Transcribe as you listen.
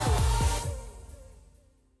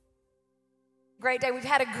Great day. We've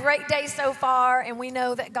had a great day so far, and we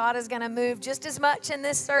know that God is going to move just as much in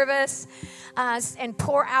this service and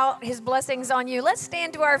pour out his blessings on you. Let's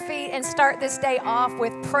stand to our feet and start this day off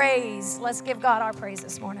with praise. Let's give God our praise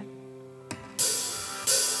this morning.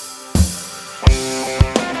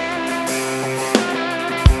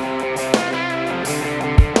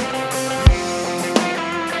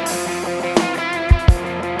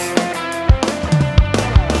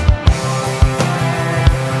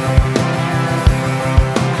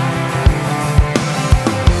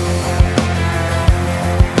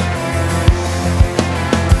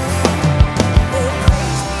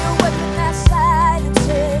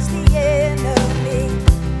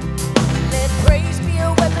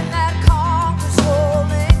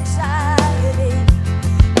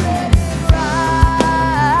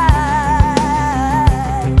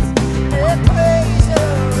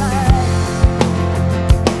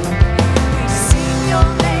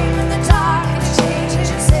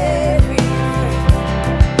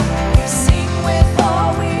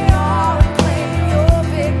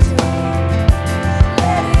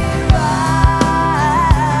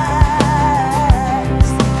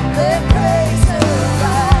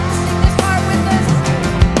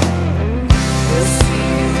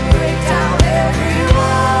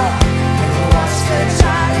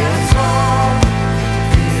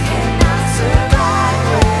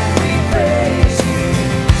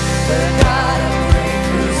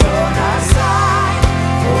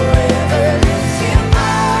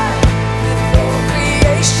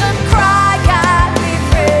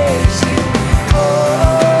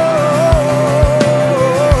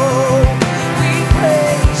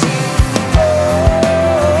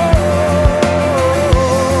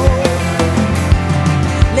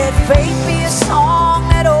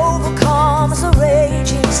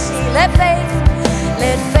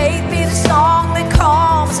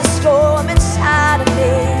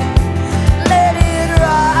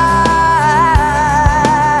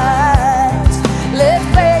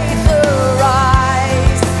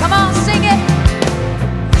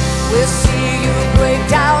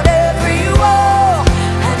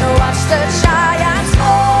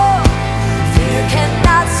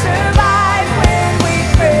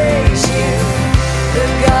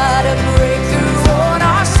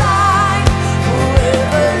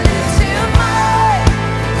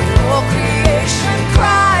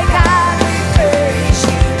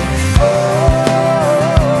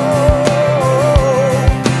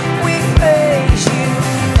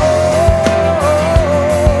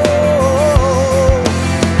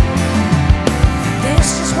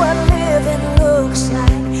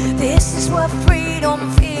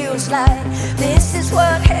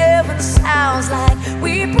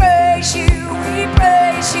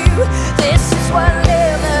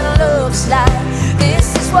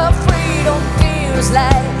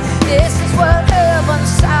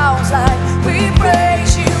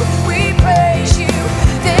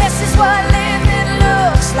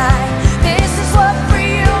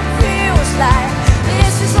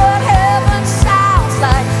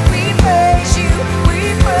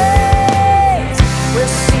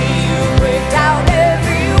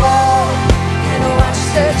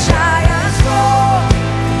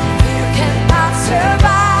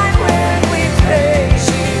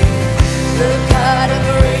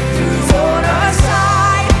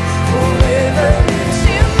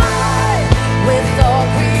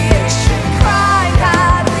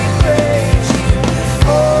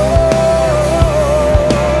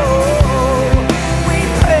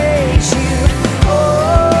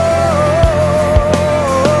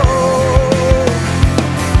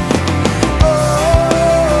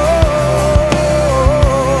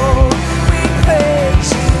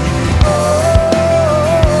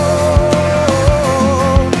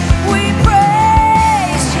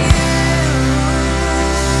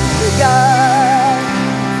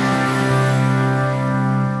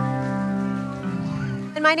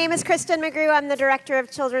 I'm the Director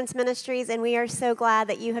of Children's Ministries, and we are so glad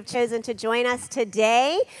that you have chosen to join us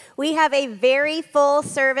today. We have a very full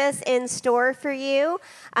service in store for you.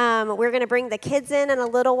 We're going to bring the kids in a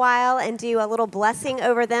little while and do a little blessing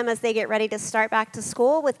over them as they get ready to start back to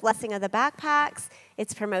school with blessing of the backpacks.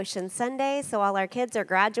 It's Promotion Sunday, so all our kids are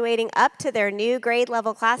graduating up to their new grade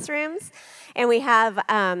level classrooms. And we have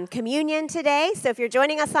communion today. So if you're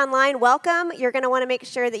joining us online, welcome. You're going to want to make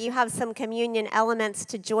sure that you have some communion elements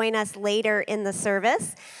to join us later in the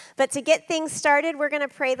service. But to get things started, we're going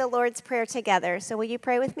to pray the Lord's Prayer together. So will you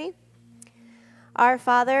pray with me? Our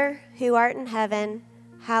Father, who art in heaven,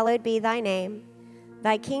 hallowed be thy name.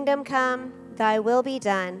 Thy kingdom come, thy will be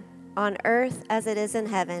done, on earth as it is in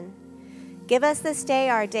heaven. Give us this day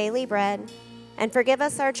our daily bread, And forgive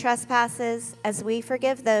us our trespasses as we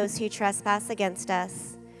forgive those who trespass against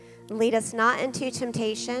us. Lead us not into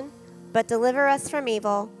temptation, but deliver us from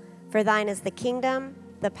evil. For thine is the kingdom,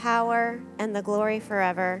 the power, and the glory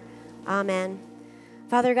forever. Amen.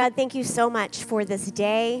 Father God, thank you so much for this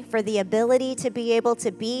day, for the ability to be able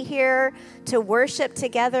to be here, to worship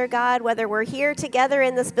together, God, whether we're here together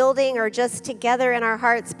in this building or just together in our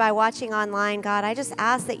hearts by watching online, God. I just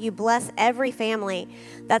ask that you bless every family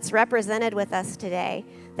that's represented with us today,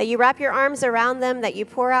 that you wrap your arms around them, that you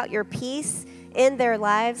pour out your peace in their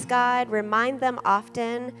lives, God. Remind them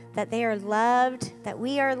often that they are loved, that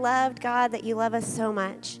we are loved, God, that you love us so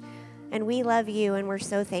much. And we love you, and we're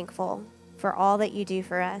so thankful for all that you do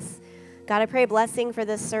for us. God, I pray blessing for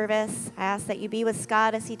this service. I ask that you be with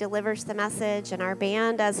Scott as he delivers the message and our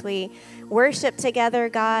band as we worship together,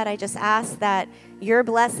 God. I just ask that your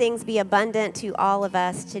blessings be abundant to all of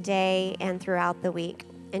us today and throughout the week.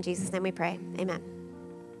 In Jesus' name we pray. Amen.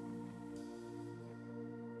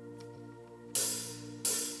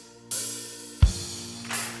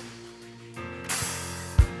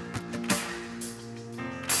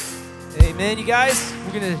 Amen, you guys.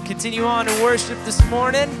 We're going to continue on in worship this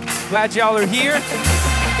morning. Glad y'all are here.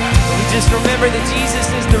 We just remember that Jesus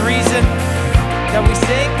is the reason that we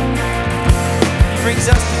sing. He brings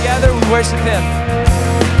us together. We worship him.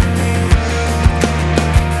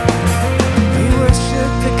 We worship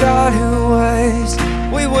the God who was.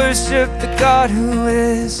 We worship the God who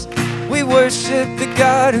is. We worship the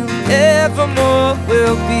God who evermore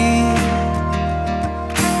will be.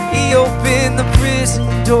 He opened the prison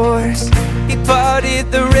doors. He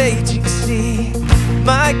parted the raging sea.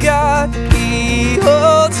 My God, he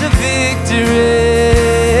holds a victory.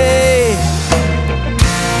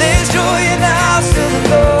 There's joy in the house of the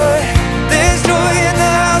Lord. There's joy in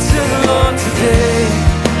the house of the Lord today.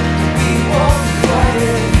 We won't be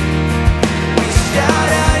quiet. We shout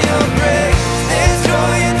out your praise. There's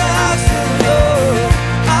joy in the house of the Lord.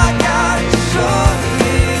 Our God is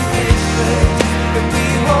surely in his place. And we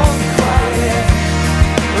won't be quiet.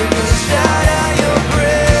 We're gonna shout out your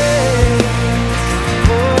praise.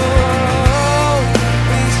 Oh,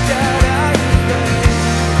 we shout out your praise.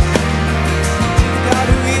 God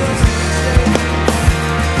who heals and saves.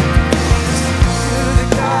 To the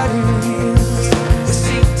God who heals. We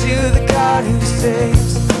sing to the God who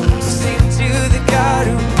saves. We sing to the God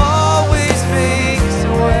who always makes a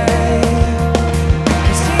way.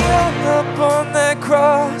 'Cause he hung up on that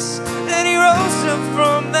cross, and he rose up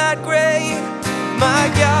from that grave. My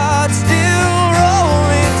God, still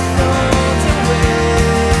rolling stones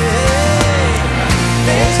away.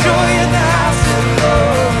 There's joy in the house of the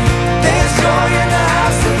Lord. There's joy in the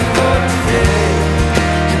house of the Lord today.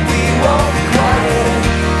 And we won't be quiet.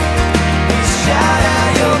 We shout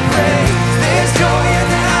out your praise. There's joy in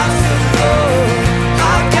the house of the Lord.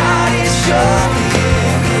 Our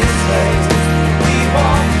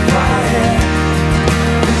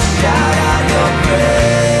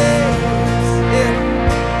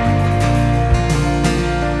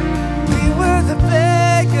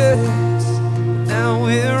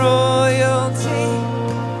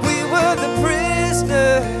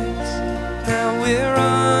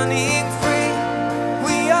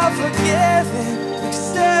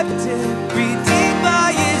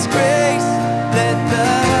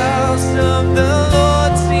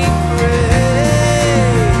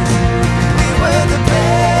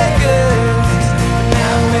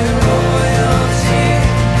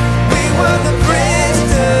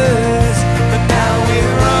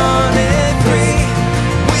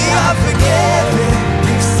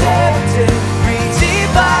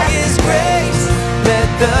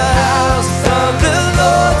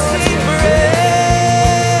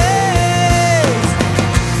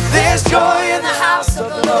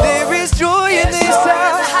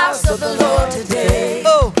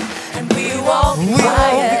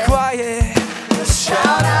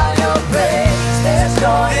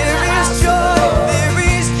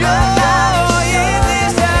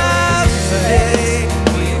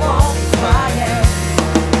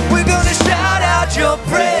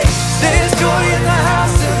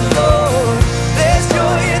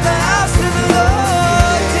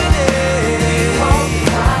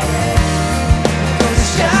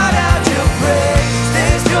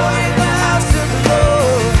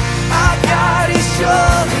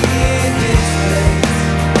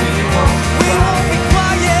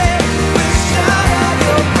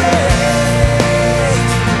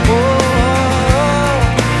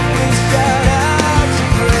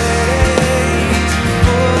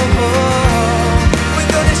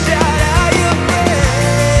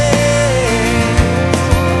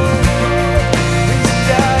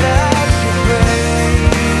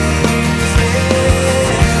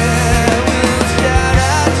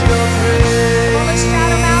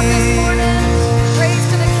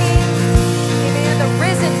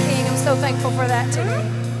so thankful for that today.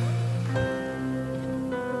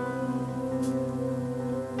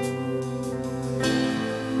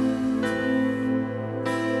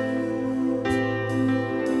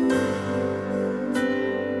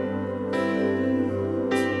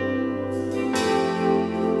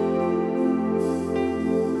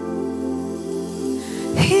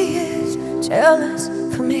 He is jealous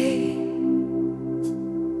for me.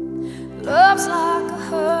 Love's like a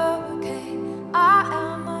hurricane. I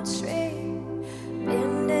am a tree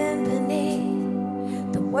bending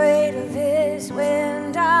beneath the weight of his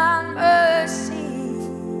wind and mercy.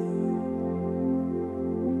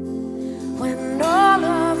 When all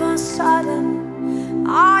of a sudden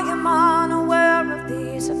I am unaware of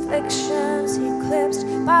these afflictions eclipsed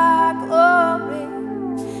by glory,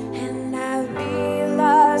 and I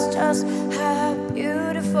realize just how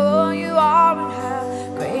beautiful you are and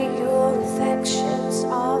how great your affections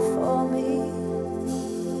are for me.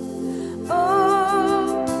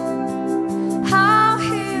 Oh, how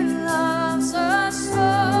he loves us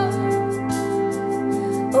so.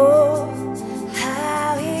 Oh,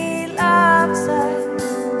 how he loves us.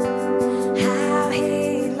 How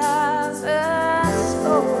he loves us.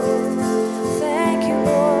 Oh, thank you,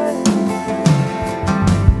 Lord.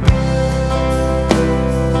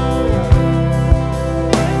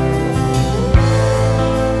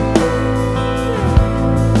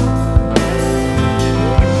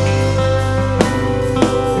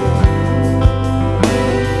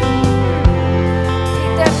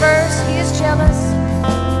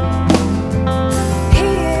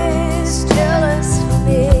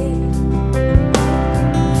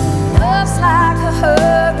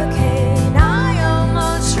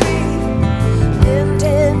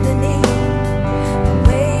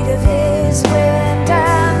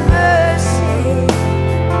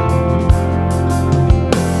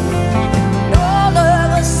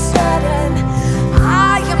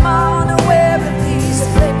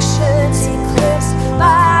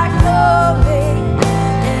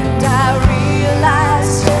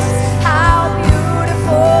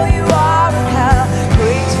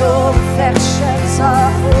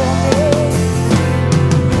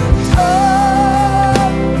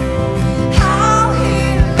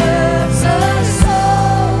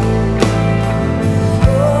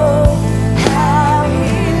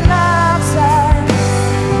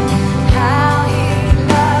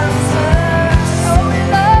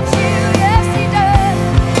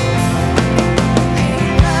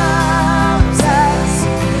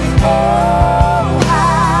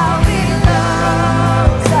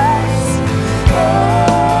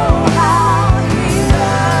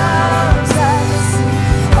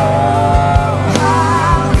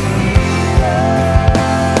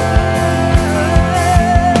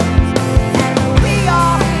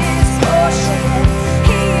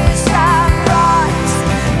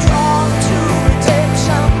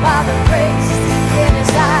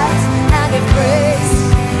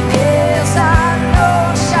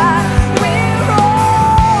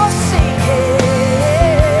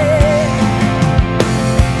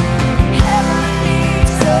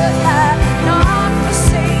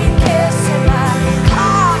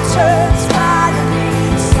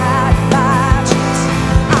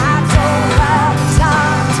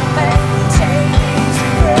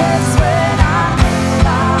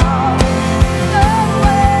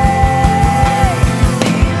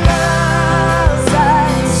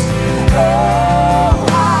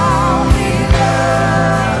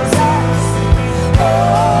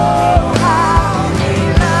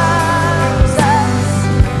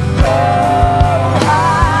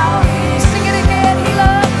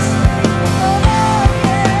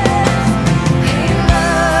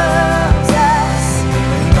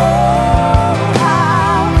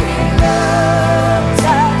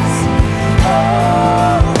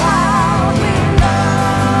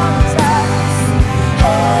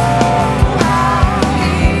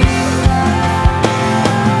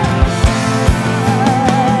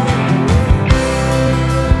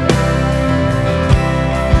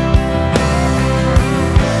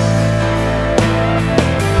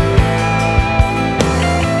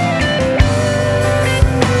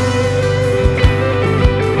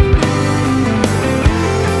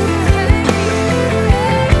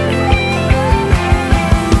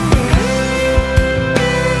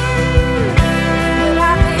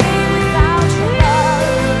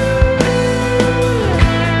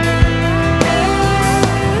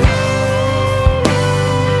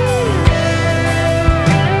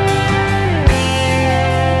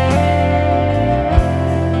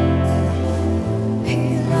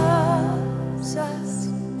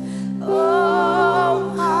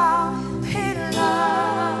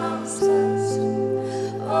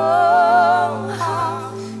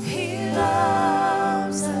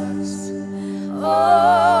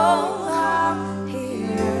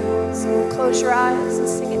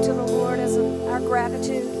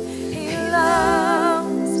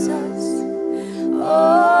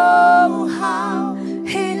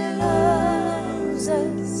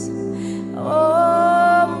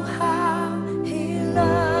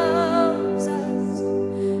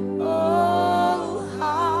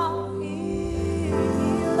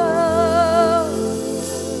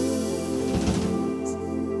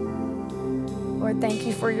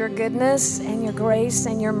 for your goodness and your grace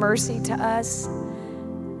and your mercy to us.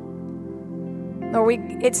 Lord,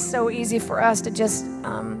 it's so easy for us to just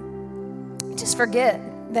forget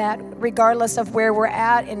that regardless of where we're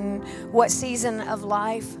at and what season of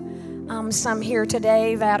life, some here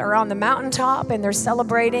today that are on the mountaintop and they're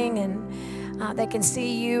celebrating and they can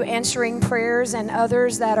see you answering prayers, and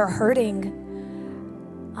others that are hurting.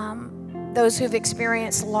 Those who've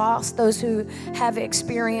experienced loss, those who have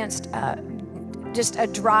experienced just a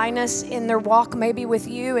dryness in their walk maybe with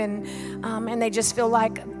you, and they just feel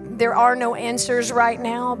like there are no answers right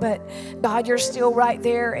now, but God, you're still right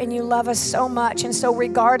there and you love us so much. And so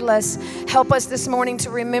regardless, help us this morning to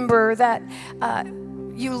remember that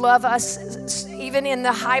you love us even in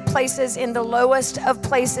the high places, in the lowest of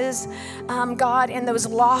places, God, in those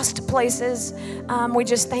lost places. We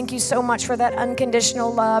just thank you so much for that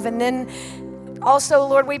unconditional love. And then also,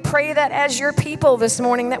 Lord, we pray that as your people this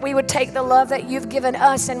morning, that we would take the love that you've given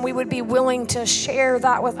us and we would be willing to share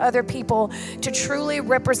that with other people to truly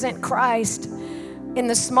represent Christ in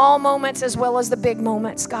the small moments as well as the big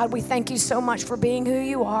moments. God, we thank you so much for being who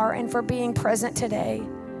you are and for being present today.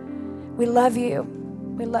 We love you.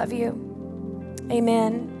 We love you.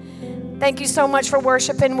 Amen. Thank you so much for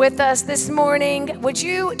worshiping with us this morning. Would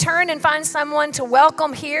you turn and find someone to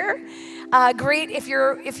welcome here? Greet, if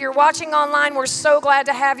you're watching online, we're so glad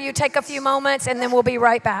to have you. Take a few moments and then we'll be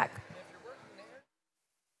right back.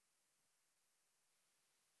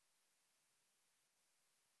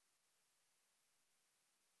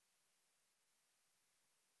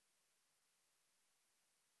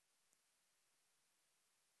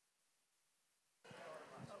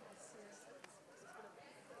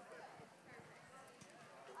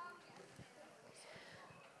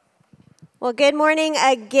 Well, good morning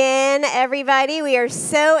again, everybody. We are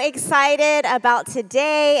so excited about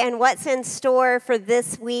today and what's in store for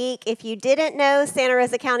this week. If you didn't know, Santa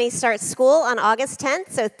Rosa County starts school on August 10th,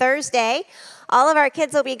 so Thursday. All of our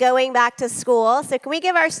kids will be going back to school. So can we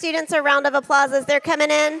give our students a round of applause as they're coming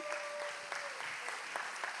in?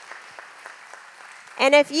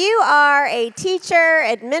 And if you are a teacher,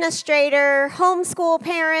 administrator, homeschool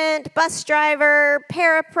parent, bus driver,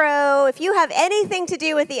 parapro, if you have anything to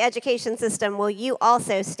do with the education system, will you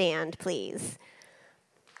also stand, please?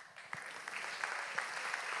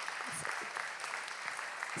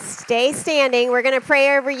 Stay standing. We're going to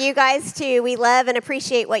pray over you guys too. We love and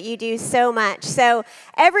appreciate what you do so much. So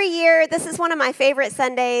every year, this is one of my favorite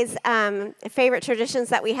Sundays, favorite traditions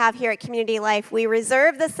that we have here at Community Life. We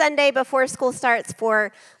reserve the Sunday before school starts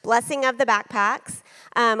for blessing of the backpacks.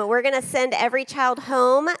 We're going to send every child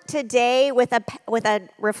home today with a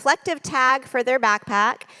reflective tag for their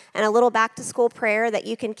backpack and a little back-to-school prayer that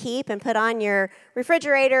you can keep and put on your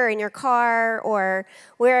refrigerator or in your car or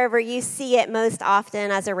wherever you see it most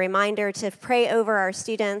often as a reminder to pray over our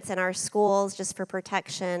students and our schools just for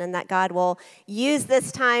protection, and that God will use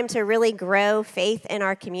this time to really grow faith in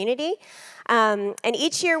our community. And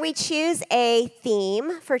each year we choose a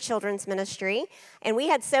theme for children's ministry. And we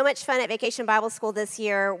had so much fun at Vacation Bible School this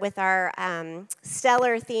year with our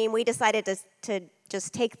stellar theme. We decided to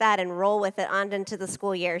just take that and roll with it on into the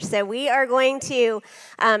school year. So we are going to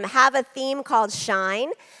have a theme called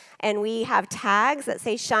Shine. And we have tags that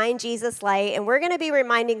say Shine Jesus Light. And we're going to be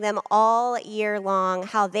reminding them all year long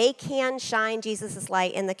how they can shine Jesus'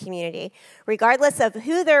 light in the community. Regardless of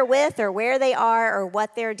who they're with or where they are or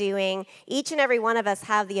what they're doing, each and every one of us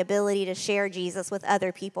have the ability to share Jesus with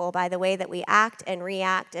other people by the way that we act and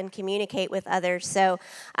react and communicate with others. So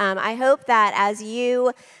I hope that as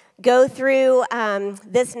you go through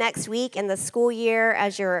this next week in the school year,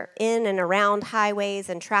 as you're in and around highways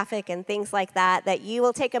and traffic and things like that, that you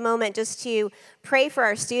will take a moment just to pray for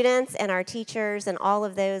our students and our teachers and all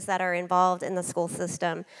of those that are involved in the school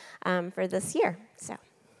system for this year.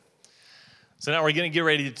 So now we're going to get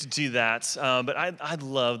ready to do that, but I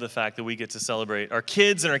love the fact that we get to celebrate our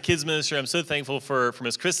kids and our kids ministry. I'm so thankful for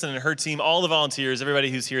Ms. Kristen and her team, all the volunteers,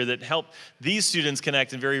 everybody who's here that help these students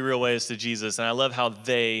connect in very real ways to Jesus, and I love how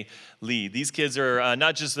they lead. These kids are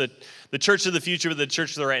not just the church of the future, but the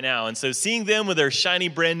church of the right now, and so seeing them with their shiny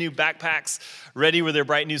brand new backpacks, ready with their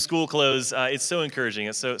bright new school clothes, it's so encouraging.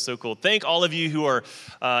 It's so cool. Thank all of you who are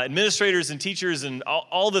administrators and teachers and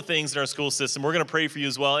all the things in our school system. We're going to pray for you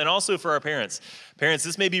as well, and also for our parents. Parents,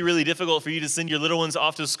 this may be really difficult for you to send your little ones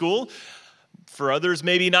off to school. For others,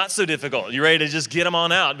 maybe not so difficult. You're ready to just get them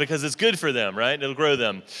on out because it's good for them, right? It'll grow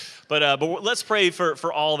them. But let's pray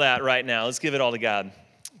for all that right now. Let's give it all to God.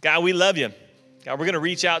 God, we love you. God, we're going to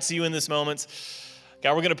reach out to you in this moment.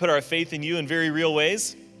 God, we're going to put our faith in you in very real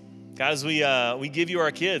ways. God, as we give you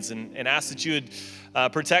our kids and ask that you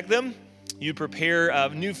would protect them, You'd prepare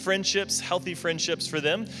new friendships, healthy friendships for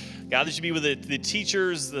them. God, that you be with the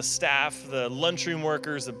teachers, the staff, the lunchroom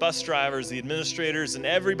workers, the bus drivers, the administrators, and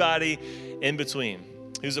everybody in between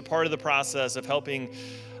who's a part of the process of helping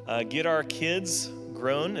get our kids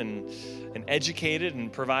grown and educated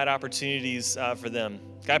and provide opportunities for them.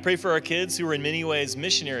 God, I pray for our kids who are in many ways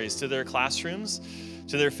missionaries to their classrooms,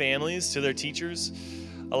 to their families, to their teachers.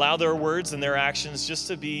 Allow their words and their actions just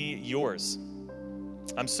to be yours.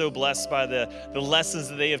 I'm so blessed by the lessons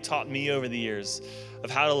that they have taught me over the years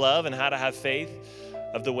of how to love and how to have faith,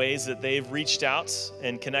 of the ways that they've reached out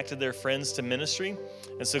and connected their friends to ministry.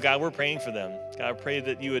 And so, God, we're praying for them. God, I pray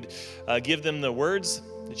that you would give them the words,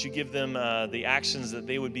 that you give them the actions, that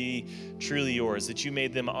they would be truly yours, that you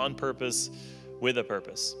made them on purpose with a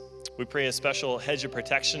purpose. We pray a special hedge of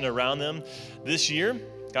protection around them this year.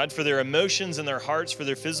 God, for their emotions and their hearts, for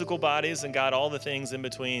their physical bodies, and God, all the things in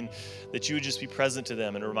between, that you would just be present to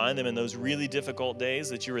them and remind them in those really difficult days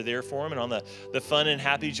that you were there for them, and on the fun and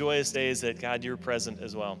happy, joyous days that, God, you're present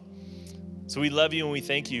as well. So we love you and we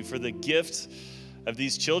thank you for the gift of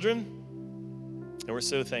these children, and we're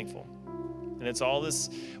so thankful. And it's all this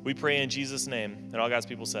we pray in Jesus' name, and all God's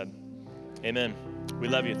people said, amen. We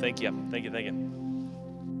love you. Thank you. Thank you. Thank you.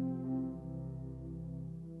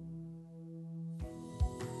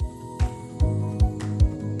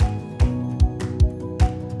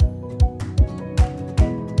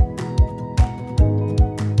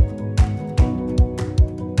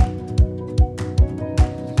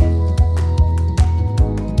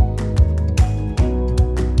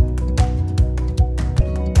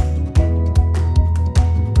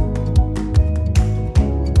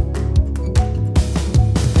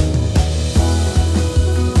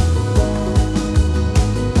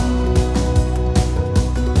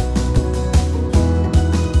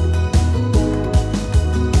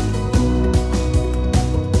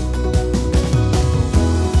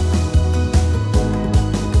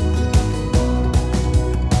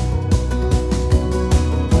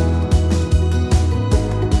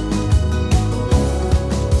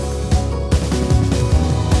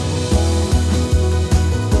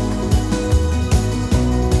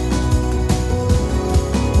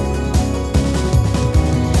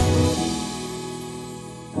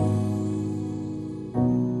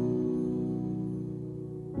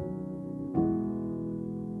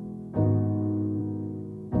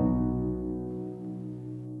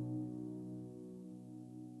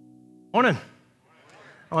 Morning.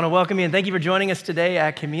 I want to welcome you and thank you for joining us today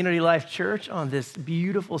at Community Life Church on this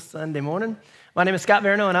beautiful Sunday morning. My name is Scott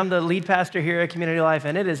Veroneau, and I'm the lead pastor here at Community Life,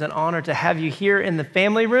 and it is an honor to have you here in the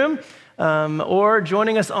family room or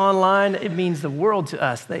joining us online. It means the world to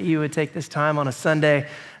us that you would take this time on a Sunday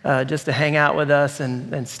just to hang out with us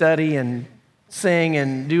and study and sing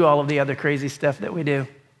and do all of the other crazy stuff that we do.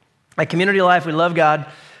 At Community Life, we love God,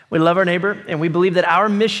 we love our neighbor, and we believe that our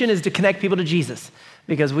mission is to connect people to Jesus,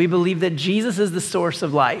 because we believe that Jesus is the source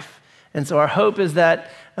of life. And so our hope is that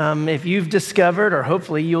if you've discovered, or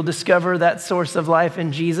hopefully you'll discover that source of life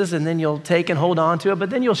in Jesus, and then you'll take and hold on to it, but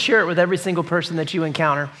then you'll share it with every single person that you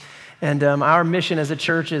encounter. And our mission as a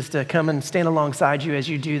church is to come and stand alongside you as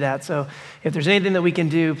you do that. So if there's anything that we can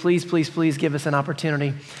do, please, please, please give us an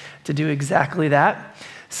opportunity to do exactly that.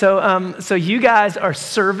 So you guys are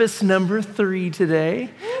service number 3 today.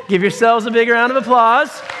 Give yourselves a big round of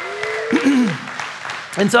applause.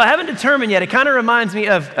 And so I haven't determined yet. It kind of reminds me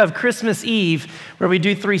of Christmas Eve, where we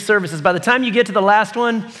do 3 services. By the time you get to the last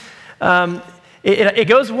one, it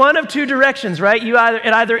goes one of 2 directions, right?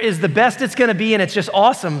 It either is the best it's going to be and it's just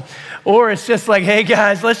awesome, or it's just like, hey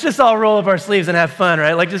guys, let's just all roll up our sleeves and have fun,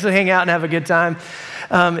 right? Like just hang out and have a good time.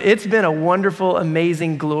 It's been a wonderful,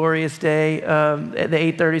 amazing, glorious day. The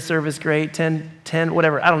 8:30 service, great. 10,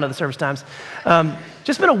 whatever. I don't know the service times.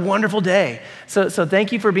 Just been a wonderful day. So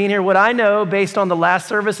thank you for being here. What I know based on the last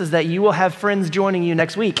service is that you will have friends joining you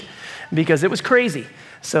next week, because it was crazy.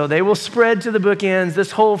 So they will spread to the bookends.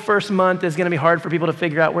 This whole first month is going to be hard for people to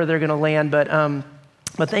figure out where they're going to land, but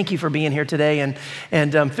thank you for being here today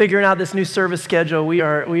and figuring out this new service schedule. We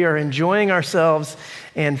are enjoying ourselves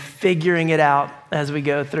and figuring it out as we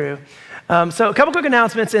go through. So a couple quick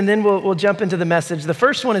announcements, and then we'll jump into the message. The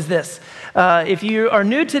first one is this. If you are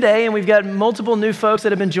new today, and we've got multiple new folks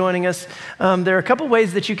that have been joining us, there are a couple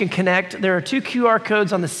ways that you can connect. There are 2 QR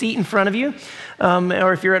codes on the seat in front of you.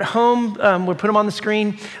 Or if you're at home, we'll put them on the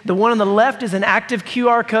screen. The one on the left is an active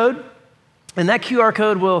QR code. And that QR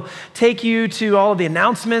code will take you to all of the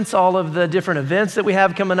announcements, all of the different events that we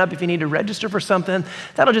have coming up. If you need to register for something,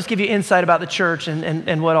 that'll just give you insight about the church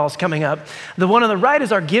and what all's coming up. The one on the right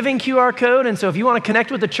is our giving QR code. And so if you want to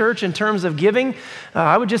connect with the church in terms of giving,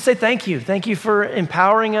 I would just say thank you. Thank you for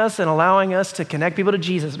empowering us and allowing us to connect people to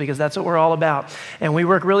Jesus, because that's what we're all about. And we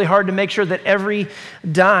work really hard to make sure that every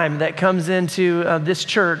dime that comes into this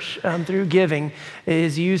church through giving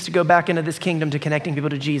is used to go back into this kingdom to connecting people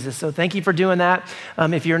to Jesus. So thank you for doing that.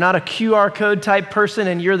 If you're not a QR code type person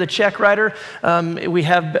and you're the check writer, we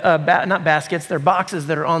have not baskets, they're boxes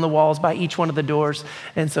that are on the walls by each one of the doors.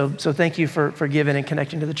 And so thank you for giving and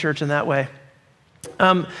connecting to the church in that way.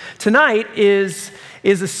 Tonight is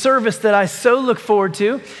a service that I so look forward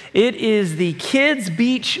to. It is the Kids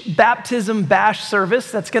Beach Baptism Bash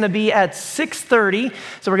service. That's going to be at 6:30.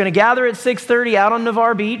 So we're going to gather at 6:30 out on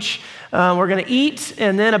Navarre Beach. We're going to eat,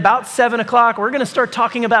 and then about 7 o'clock, we're going to start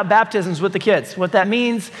talking about baptisms with the kids, what that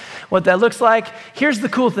means, what that looks like. Here's the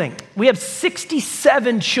cool thing. We have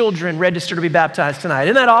 67 children registered to be baptized tonight.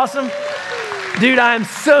 Isn't that awesome? Dude, I am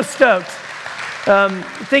so stoked.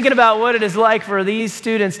 Thinking about what it is like for these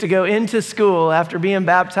students to go into school after being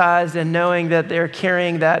baptized and knowing that they're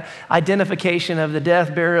carrying that identification of the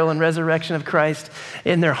death, burial, and resurrection of Christ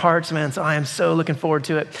in their hearts, man. So I am so looking forward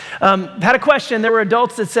to it. Had a question. There were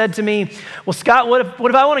adults that said to me, well, Scott, what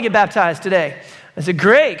if I want to get baptized today? I said,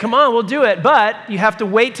 great, come on, we'll do it. But you have to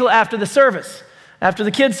wait till after the service. After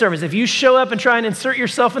the kids' service. If you show up and try and insert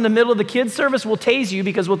yourself in the middle of the kids' service, we'll tase you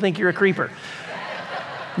because we'll think you're a creeper.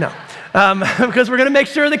 No. Because we're going to make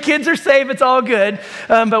sure the kids are safe. It's all good.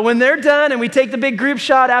 But when they're done and we take the big group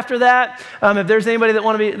shot after that, if there's anybody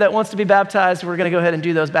that wants to be baptized, we're going to go ahead and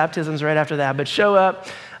do those baptisms right after that. But show up.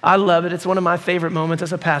 I love it. It's one of my favorite moments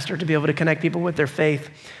as a pastor to be able to connect people with their faith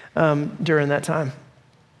during that time.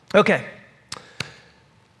 Okay.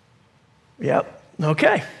 Yep.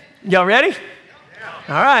 Okay. Y'all ready?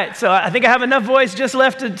 All right, so I think I have enough voice just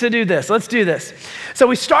left to do this. Let's do this. So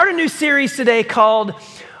we start a new series today called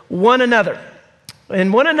One Another.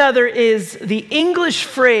 And one another is the English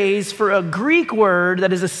phrase for a Greek word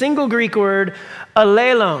that is a single Greek word,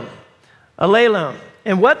 alelon. Alelon.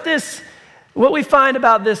 And what we find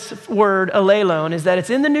about this word, alelon, is that it's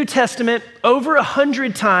in the New Testament over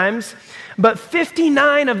 100 times, but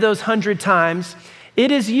 59 of those 100 times,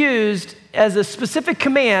 it is used as a specific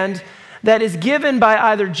command that is given by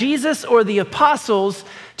either Jesus or the apostles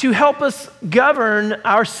to help us govern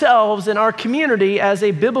ourselves and our community as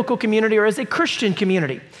a biblical community or as a Christian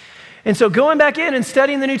community. And so going back in and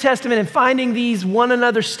studying the New Testament and finding these one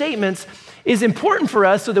another statements is important for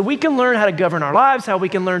us so that we can learn how to govern our lives, how we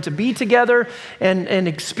can learn to be together and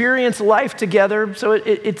experience life together. So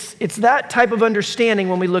it's that type of understanding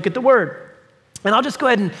when we look at the word. And I'll just go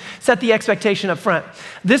ahead and set the expectation up front.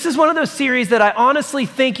 This is one of those series that I honestly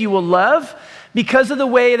think you will love because of the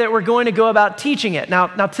way that we're going to go about teaching it. Now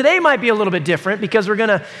today might be a little bit different because we're going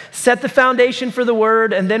to set the foundation for the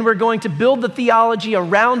word and then we're going to build the theology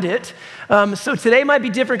around it. So today might be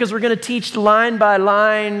different because we're going to teach line by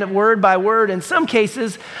line, word by word in some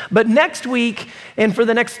cases. But next week, and for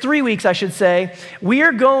the next 3 weeks, I should say, we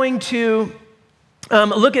are going to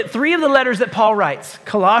look at 3 of the letters that Paul writes: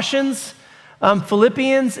 Colossians,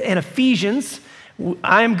 Philippians, and Ephesians.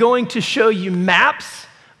 I'm going to show you maps,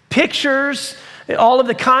 pictures, all of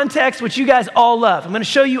the context, which you guys all love. I'm going to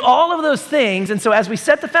show you all of those things. And so as we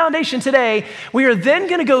set the foundation today, we are then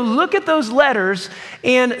going to go look at those letters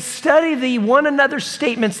and study the one another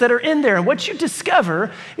statements that are in there. And what you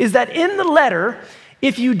discover is that in the letter,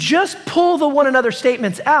 if you just pull the one another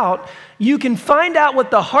statements out, you can find out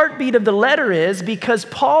what the heartbeat of the letter is because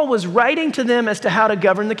Paul was writing to them as to how to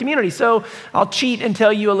govern the community. So I'll cheat and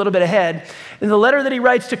tell you a little bit ahead. In the letter that he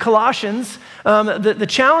writes to Colossians, the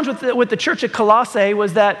challenge with the church at Colossae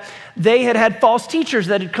was that they had false teachers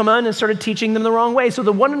that had come on and started teaching them the wrong way. So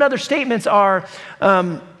the one another statements are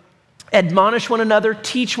admonish one another,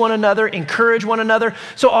 teach one another, encourage one another.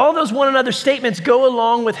 So all those one another statements go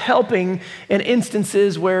along with helping in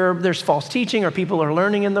instances where there's false teaching or people are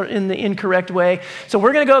learning in the incorrect way. So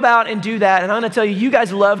we're going to go about and do that. And I'm going to tell you, you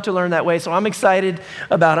guys love to learn that way. So I'm excited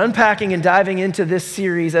about unpacking and diving into this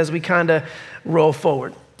series as we kind of roll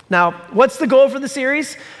forward. Now, what's the goal for the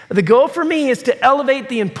series? The goal for me is to elevate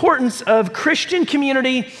the importance of Christian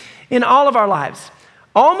community in all of our lives.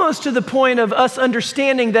 Almost to the point of us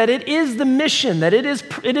understanding that it is the mission, that it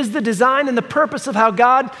is the design and the purpose of how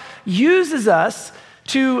God uses us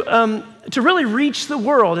to really reach the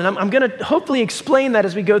world. And I'm going to hopefully explain that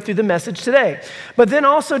as we go through the message today. But then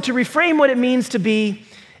also to reframe what it means to be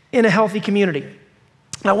in a healthy community.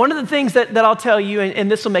 Now, one of the things that I'll tell you,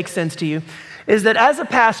 and this will make sense to you, is that as a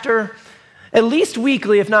pastor, at least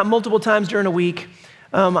weekly, if not multiple times during a week,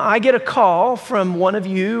 I get a call from one of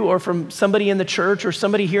you or from somebody in the church or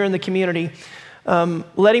somebody here in the community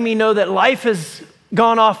letting me know that life has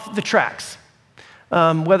gone off the tracks.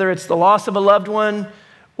 Whether it's the loss of a loved one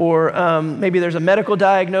or maybe there's a medical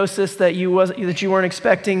diagnosis that you weren't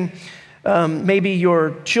expecting. Maybe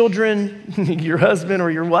your children, your husband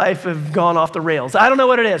or your wife have gone off the rails. I don't know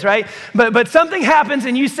what it is, right? But something happens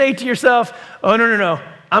and you say to yourself, oh, no,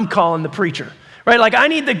 I'm calling the preacher, right? Like I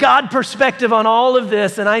need the God perspective on all of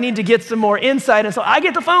this and I need to get some more insight. And so I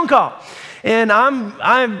get the phone call. And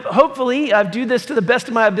I'm hopefully, I do this to the best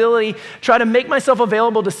of my ability, try to make myself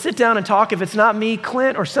available to sit down and talk. If it's not me,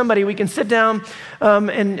 Clint or somebody, we can sit down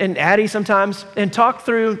and Addie sometimes and talk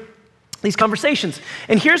through these conversations.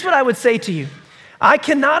 And here's what I would say to you. I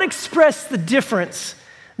cannot express the difference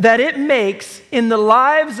that it makes in the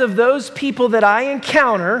lives of those people that I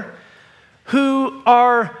encounter who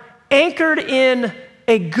are anchored in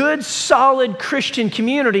a good, solid Christian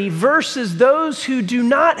community versus those who do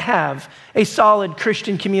not have a solid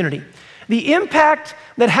Christian community. The impact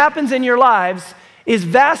that happens in your lives is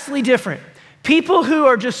vastly different. People who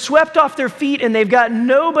are just swept off their feet and they've got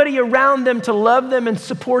nobody around them to love them and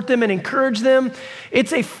support them and encourage them,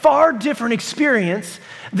 it's a far different experience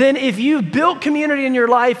than if you've built community in your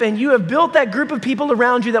life and you have built that group of people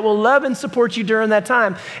around you that will love and support you during that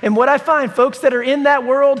time. And what I find, folks that are in that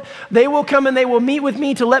world, they will come and they will meet with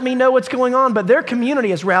me to let me know what's going on, but their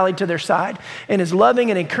community has rallied to their side and is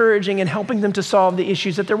loving and encouraging and helping them to solve the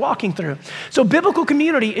issues that they're walking through. So biblical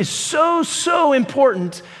community is so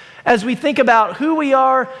important as we think about who we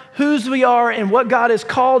are, whose we are, and what God has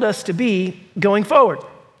called us to be going forward.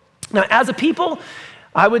 Now, as a people,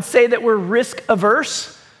 I would say that we're risk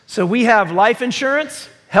averse. So we have life insurance,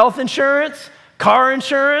 health insurance, car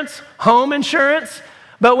insurance, home insurance.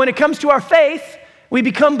 But when it comes to our faith, we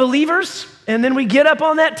become believers, and then we get up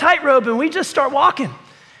on that tightrope and we just start walking.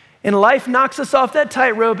 And life knocks us off that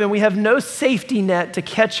tightrope, and we have no safety net to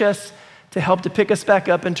catch us, to help to pick us back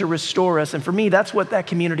up and to restore us. And for me, that's what that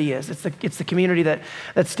community is. It's the community that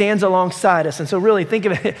stands alongside us. And so really think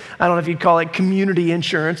of it, I don't know if you'd call it community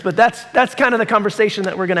insurance, but that's kind of the conversation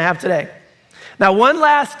that we're gonna have today. Now, one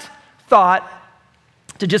last thought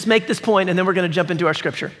to just make this point, and then we're gonna jump into our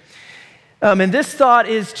scripture. And this thought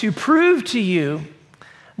is to prove to you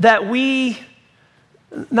that we,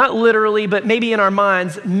 not literally, but maybe in our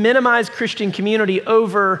minds, minimize Christian community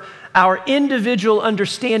over our individual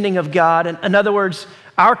understanding of God. And in other words,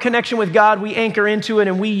 our connection with God, we anchor into it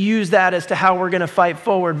and we use that as to how we're gonna fight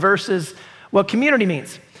forward versus what community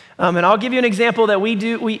means. And I'll give you an example that we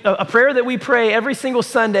do, a prayer that we pray every single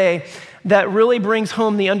Sunday that really brings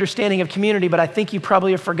home the understanding of community, but I think you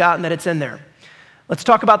probably have forgotten that it's in there. Let's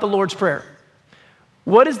talk about the Lord's Prayer.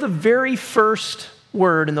 What is the very first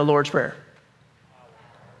word in the Lord's Prayer?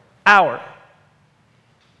 Our.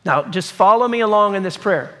 Now, just follow me along in this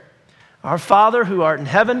prayer. Our Father who art in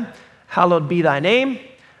heaven, hallowed be thy name.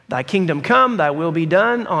 Thy kingdom come, thy will be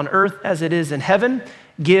done on earth as it is in heaven.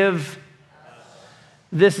 Give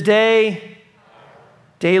this day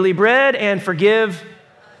daily bread and forgive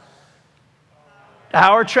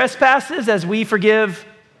our trespasses as we forgive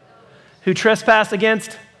who trespass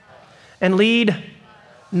against, and lead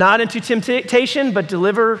not into temptation, but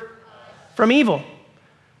deliver from evil.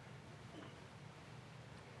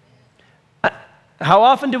 How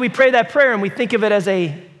often do we pray that prayer and we think of it as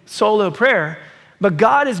a solo prayer? But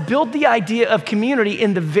God has built the idea of community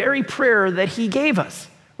in the very prayer that he gave us,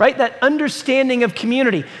 right? That understanding of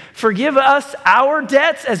community. Forgive us our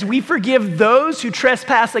debts as we forgive those who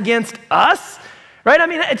trespass against us, right? I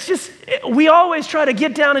mean, it's just, we always try to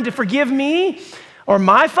get down into forgive me or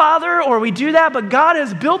my Father, or we do that, but God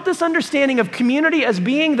has built this understanding of community as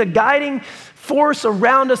being the guiding force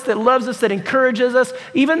around us that loves us, that encourages us.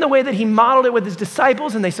 Even the way that he modeled it with his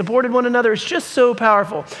disciples and they supported one another is just so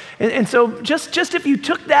powerful. And so just if you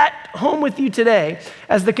took that home with you today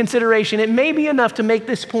as the consideration, it may be enough to make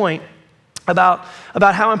this point about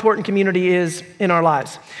how important community is in our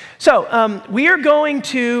lives. So we are going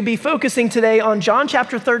to be focusing today on John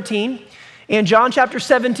chapter 13 and John chapter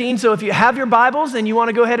 17. So if you have your Bibles and you want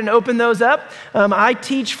to go ahead and open those up, I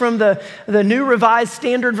teach from the New Revised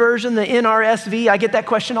Standard Version, the NRSV. I get that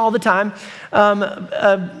question all the time.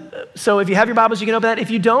 So if you have your Bibles, you can open that.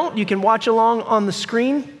 If you don't, you can watch along on the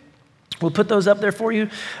screen. We'll put those up there for you.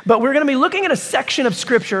 But we're going to be looking at a section of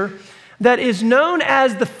Scripture that is known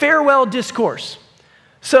as the farewell discourse.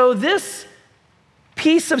 So this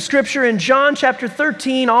piece of Scripture in John chapter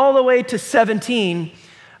 13 all the way to 17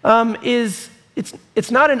 it's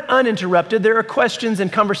not an uninterrupted. There are questions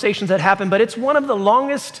and conversations that happen, but it's one of the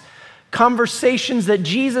longest conversations that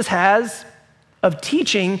Jesus has of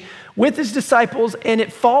teaching with his disciples, and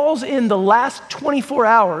it falls in the last 24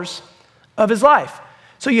 hours of his life.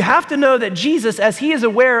 So you have to know that Jesus, as he is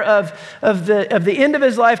aware of the end of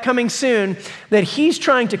his life coming soon, that he's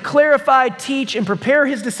trying to clarify, teach, and prepare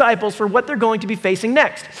his disciples for what they're going to be facing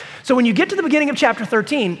next. So when you get to the beginning of chapter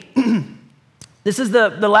 13, this is the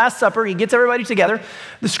Last Supper. He gets everybody together.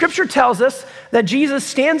 The scripture tells us that Jesus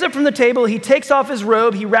stands up from the table. He takes off his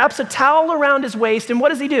robe. He wraps a towel around his waist. And what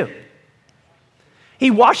does he do?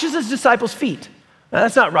 He washes his disciples' feet. Now,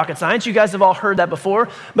 that's not rocket science. You guys have all heard that before.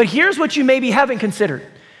 But here's what you maybe haven't considered.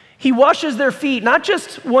 He washes their feet, not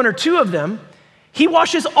just one or two of them. He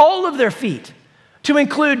washes all of their feet, to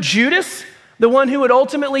include Judas, the one who would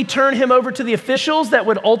ultimately turn him over to the officials that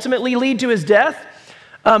would ultimately lead to his death.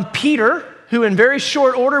 Peter, who in very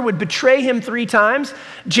short order would betray him 3 times.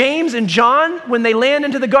 James and John, when they land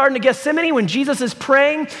into the Garden of Gethsemane, when Jesus is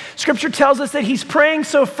praying, scripture tells us that he's praying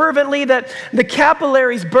so fervently that the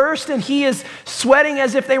capillaries burst and he is sweating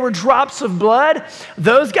as if they were drops of blood.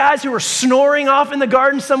 Those guys who were snoring off in the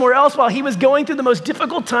garden somewhere else while he was going through the most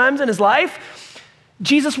difficult times in his life,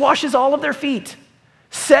 Jesus washes all of their feet,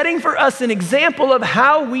 setting for us an example of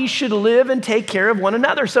how we should live and take care of one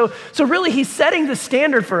another. So really, he's setting the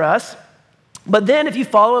standard for us. But then if you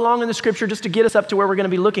follow along in the scripture, just to get us up to where we're going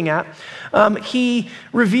to be looking at, he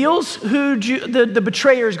reveals who the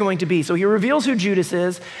betrayer is going to be. So he reveals who Judas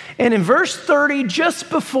is. And in verse 30,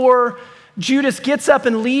 just before Judas gets up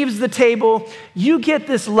and leaves the table, you get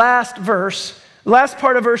this last verse. Last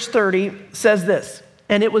part of verse 30 says this,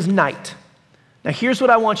 and it was night. Now here's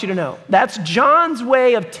what I want you to know. That's John's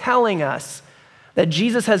way of telling us that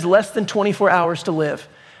Jesus has less than 24 hours to live.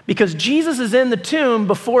 Because Jesus is in the tomb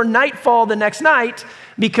before nightfall the next night,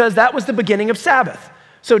 because that was the beginning of Sabbath.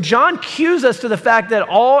 So John cues us to the fact that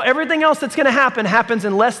everything else that's going to happen happens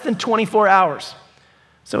in less than 24 hours.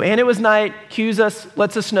 So, and it was night, cues us,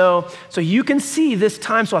 lets us know. So you can see this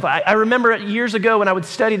time swap. I remember years ago when I would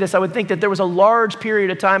study this, I would think that there was a large period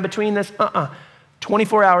of time between this.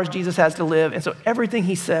 24 hours Jesus has to live. And so everything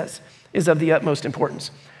he says is of the utmost importance.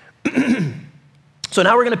 So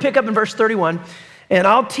now we're going to pick up in verse 31. And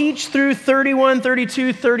I'll teach through 31,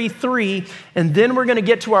 32, 33, and then we're going to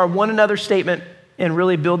get to our one another statement and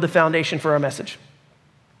really build the foundation for our message.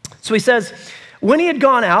 So he says, when he had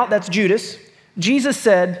gone out, that's Judas, Jesus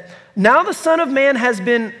said, now the Son of Man has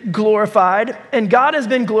been glorified, and God has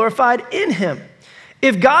been glorified in him.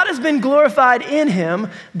 If God has been glorified in him,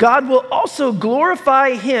 God will also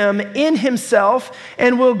glorify him in himself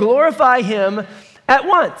and will glorify him at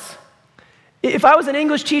once. If I was an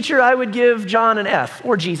English teacher, I would give John an F,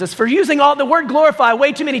 or Jesus, for using the word glorify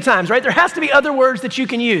way too many times, right? There has to be other words that you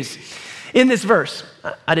can use in this verse.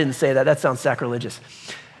 I didn't say that. That sounds sacrilegious.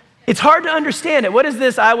 It's hard to understand it. What is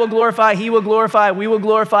this? I will glorify, he will glorify, we will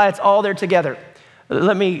glorify. It's all there together.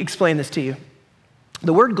 Let me explain this to you.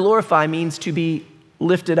 The word glorify means to be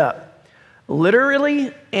lifted up,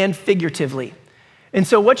 literally and figuratively. And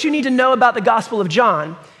so what you need to know about the Gospel of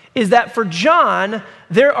John is that for John,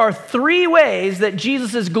 there are 3 ways that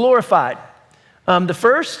Jesus is glorified. The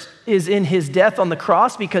first is in his death on the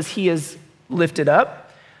cross because he is lifted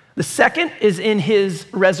up. The second is in his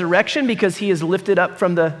resurrection because he is lifted up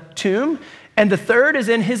from the tomb. And the third is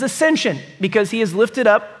in his ascension because he is lifted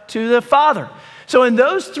up to the Father. So in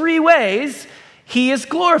those 3 ways, he is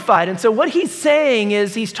glorified. And so what he's saying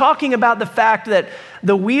is he's talking about the fact that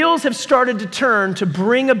the wheels have started to turn to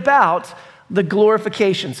bring about the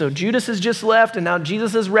glorification. So Judas has just left, and now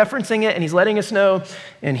Jesus is referencing it, and he's letting us know,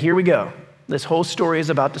 and here we go. This whole story is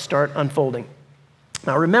about to start unfolding.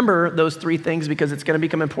 Now remember those 3 things because it's going to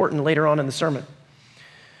become important later on in the sermon.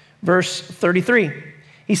 Verse 33,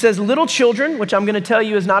 he says, little children, which I'm going to tell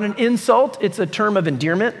you is not an insult, it's a term of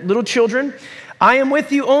endearment. Little children, I am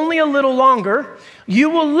with you only a little longer. You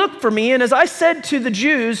will look for me, and as I said to the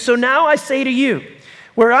Jews, so now I say to you,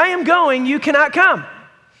 where I am going, you cannot come.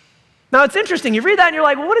 Now, it's interesting. You read that and you're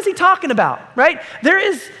like, well, what is he talking about, right? There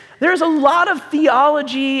is a lot of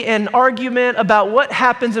theology and argument about what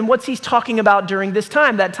happens and what he's talking about during this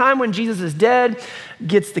time, that time when Jesus is dead,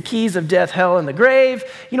 gets the keys of death, hell, and the grave.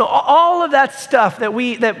 You know, all of that stuff that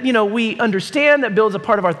we understand, that builds a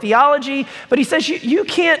part of our theology. But he says, you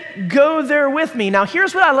can't go there with me. Now,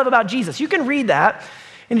 here's what I love about Jesus. You can read that,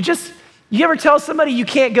 and you ever tell somebody you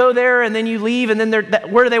can't go there, and then you leave, and then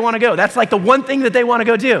where do they want to go? That's like the one thing that they want to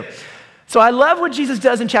go do. So I love what Jesus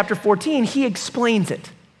does in chapter 14. He explains it.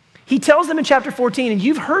 He tells them in chapter 14, and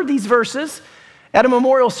you've heard these verses at a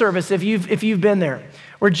memorial service if you've been there,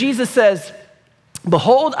 where Jesus says,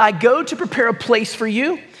 behold, I go to prepare a place for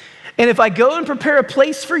you, and if I go and prepare a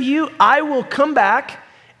place for you, I will come back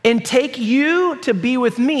and take you to be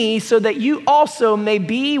with me so that you also may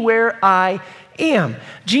be where I am.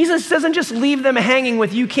 Jesus doesn't just leave them hanging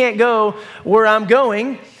with, you can't go where I'm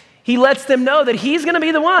going. He lets them know that he's going to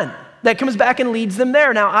be the one that comes back and leads them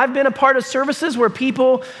there. Now, I've been a part of services where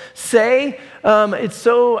people say, I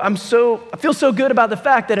feel so good about the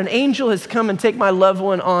fact that an angel has come and take my loved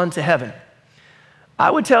one on to heaven. I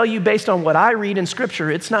would tell you, based on what I read in Scripture,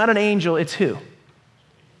 it's not an angel, it's who?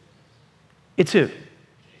 It's who?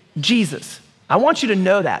 Jesus. I want you to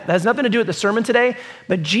know that. That has nothing to do with the sermon today,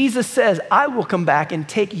 but Jesus says, I will come back and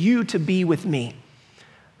take you to be with me.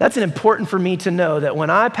 That's important for me to know that when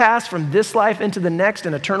I pass from this life into the next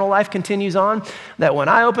and eternal life continues on, that when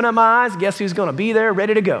I open up my eyes, guess who's going to be there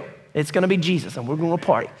ready to go? It's going to be Jesus, and we're going to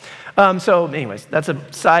party. So anyways, that's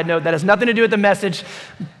a side note. That has nothing to do with the message,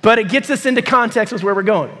 but it gets us into context with where we're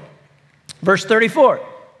going. Verse 34.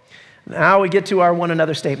 Now we get to our one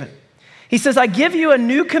another statement. He says, I give you a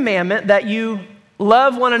new commandment that you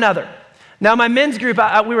love one another. Now my men's group,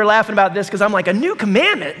 we were laughing about this because I'm like, a new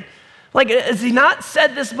commandment? Like, has he not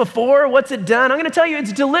said this before? What's it done? I'm going to tell you,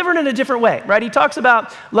 it's delivered in a different way, right? He talks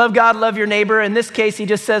about love God, love your neighbor. In this case, he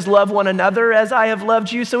just says love one another as I have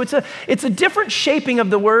loved you. So it's a different shaping of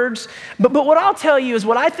the words. But what I'll tell you is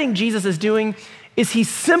what I think Jesus is doing is he's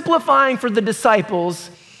simplifying for the disciples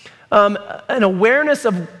an awareness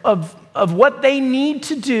of what they need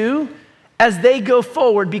to do as they go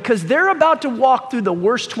forward, because they're about to walk through the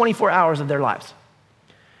worst 24 hours of their lives.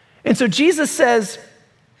 And so Jesus says,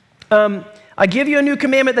 I give you a new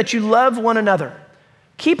commandment that you love one another.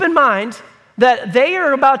 Keep in mind that they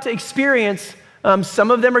are about to experience, some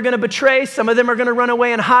of them are going to betray, some of them are going to run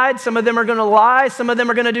away and hide, some of them are going to lie, some of them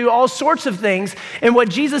are going to do all sorts of things. And what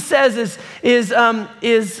Jesus says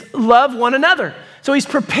is love one another. So he's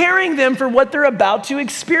preparing them for what they're about to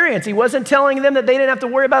experience. He wasn't telling them that they didn't have to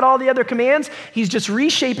worry about all the other commands. He's just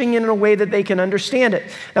reshaping it in a way that they can understand it.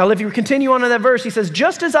 Now, if you continue on in that verse, he says,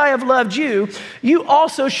 just as I have loved you, you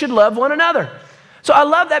also should love one another. So I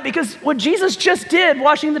love that because what Jesus just did,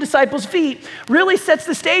 washing the disciples' feet, really sets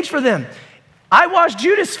the stage for them. I washed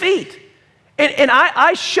Judas' feet. And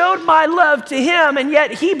I showed my love to him, and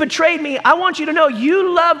yet he betrayed me. I want you to know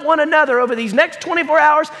you love one another over these next 24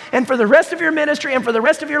 hours and for the rest of your ministry and for the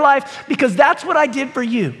rest of your life, because that's what I did for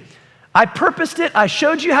you. I purposed it. I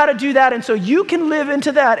showed you how to do that, and so you can live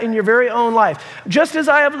into that in your very own life. Just as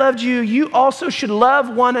I have loved you, you also should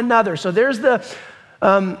love one another. So there's the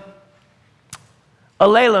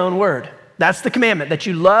alelon word. That's the commandment, that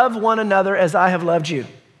you love one another as I have loved you.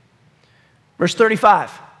 Verse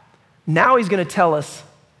 35. Now he's going to tell us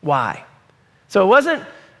why. So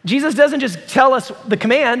Jesus doesn't just tell us the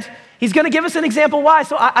command, he's going to give us an example why.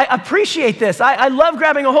 So I appreciate this. I love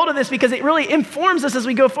grabbing a hold of this because it really informs us as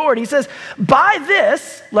we go forward. He says, by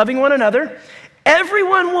this, loving one another,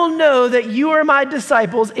 everyone will know that you are my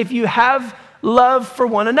disciples if you have love for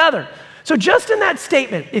one another. So just in that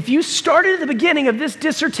statement, if you started at the beginning of this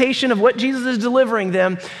dissertation of what Jesus is delivering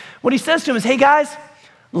them, what he says to them is, hey guys,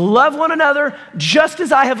 love one another just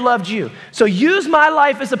as I have loved you. So use my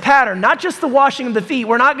life as a pattern, not just the washing of the feet.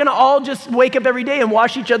 We're not going to all just wake up every day and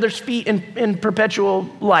wash each other's feet in perpetual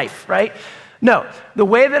life, right? No, the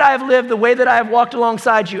way that I have lived, the way that I have walked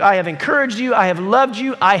alongside you, I have encouraged you, I have loved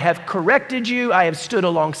you, I have corrected you, I have stood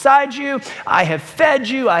alongside you, I have fed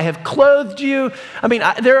you, I have clothed you.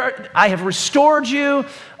 I have restored you.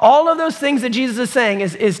 All of those things that Jesus is saying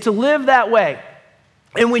is to live that way.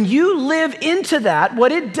 And when you live into that,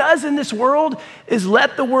 what it does in this world is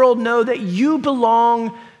let the world know that you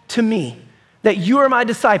belong to me, that you are my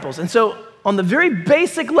disciples. And so on the very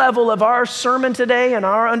basic level of our sermon today and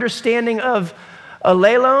our understanding of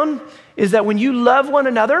alelon is that when you love one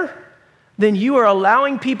another, then you are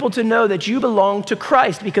allowing people to know that you belong to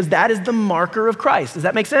Christ, because that is the marker of Christ. Does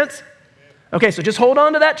that make sense? Okay, so just hold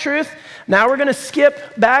on to that truth. Now we're going to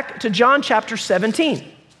skip back to John chapter 17.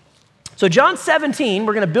 So John 17,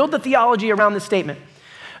 we're going to build the theology around this statement.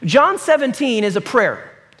 John 17 is a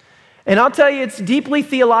prayer. And I'll tell you, it's deeply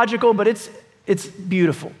theological, but it's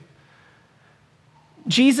beautiful.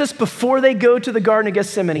 Jesus, before they go to the Garden of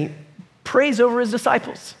Gethsemane, prays over his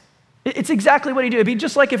disciples. It's exactly what he did. It'd be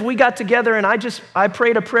just like if we got together and I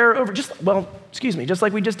prayed a prayer over, just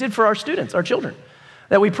like we just did for our students, our children,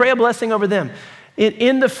 that we pray a blessing over them.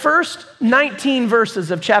 In the first 19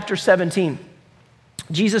 verses of chapter 17,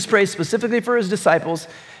 Jesus prays specifically for his disciples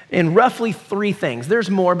in roughly three things. There's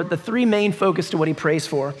more, but the three main focus to what he prays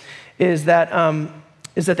for is that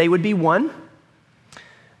they would be one.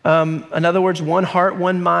 In other words, one heart,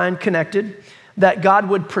 one mind, connected. That God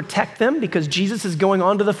would protect them because Jesus is going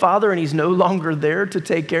on to the Father and he's no longer there to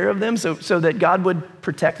take care of them, so that God would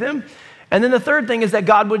protect them. And then the third thing is that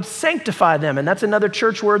God would sanctify them. And that's another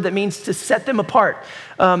church word that means to set them apart.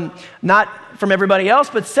 Not from everybody else,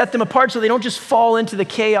 but set them apart so they don't just fall into the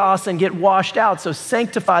chaos and get washed out. So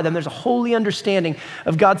sanctify them. There's a holy understanding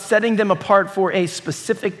of God setting them apart for a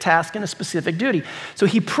specific task and a specific duty. So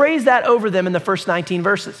he prays that over them in the first 19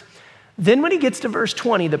 verses. Then when he gets to verse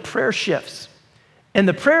 20, the prayer shifts. And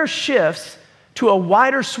the prayer shifts to a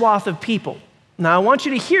wider swath of people. Now, I want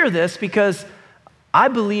you to hear this because I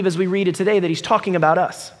believe as we read it today that he's talking about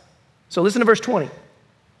us. So listen to verse 20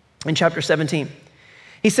 in chapter 17.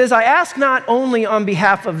 He says, I ask not only on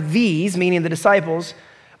behalf of these, meaning the disciples,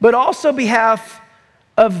 but also behalf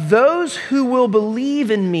of those who will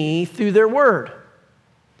believe in me through their word.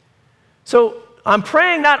 So I'm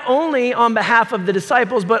praying not only on behalf of the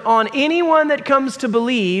disciples, but on anyone that comes to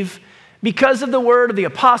believe because of the word of the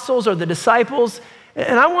apostles or the disciples.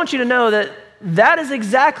 And I want you to know that that is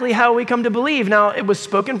exactly how we come to believe. Now, it was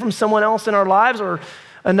spoken from someone else in our lives or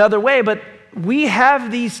another way, but we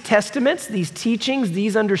have these testaments, these teachings,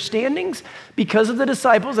 these understandings because of the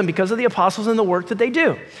disciples and because of the apostles and the work that they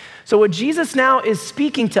do. So what Jesus now is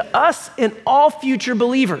speaking to us and all future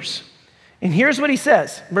believers. And here's what he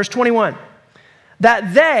says, verse 21,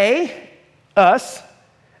 that they, us,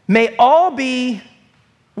 may all be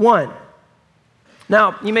one.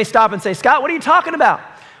 Now, you may stop and say, Scott, what are you talking about?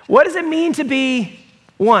 What does it mean to be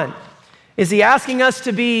one? Is he asking us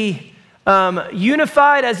to be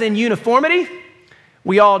unified as in uniformity?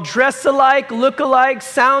 We all dress alike, look alike,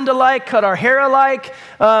 sound alike, cut our hair alike,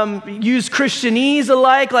 use Christianese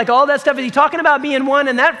alike, like all that stuff. Is he talking about being one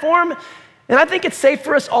in that form? And I think it's safe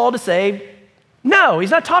for us all to say, no,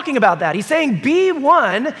 he's not talking about that. He's saying be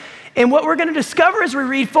one. And what we're going to discover as we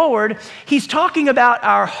read forward, he's talking about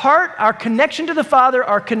our heart, our connection to the Father,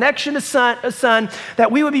 our connection to Son, that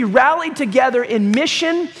we would be rallied together in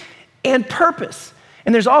mission and purpose.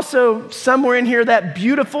 And there's also somewhere in here that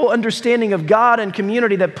beautiful understanding of God and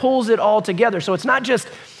community that pulls it all together. So it's not just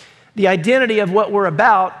the identity of what we're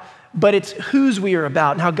about, but it's whose we are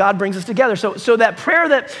about and how God brings us together. So that prayer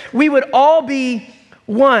that we would all be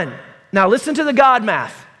one. Now listen to the God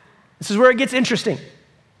math. This is where it gets interesting.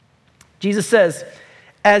 Jesus says,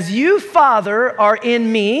 as you, Father, are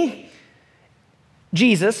in me,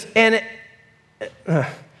 Jesus, and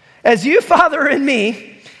as you, Father, are in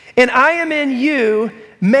me, and I am in you,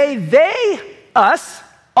 may they, us,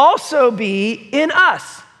 also be in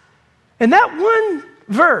us. And that one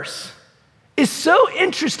verse is so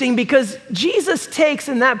interesting because Jesus takes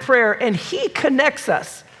in that prayer and he connects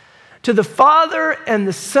us to the Father and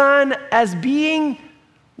the Son as being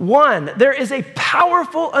one. There is a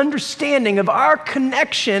powerful understanding of our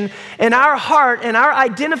connection and our heart and our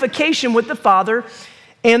identification with the Father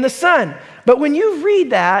and the Son. But when you read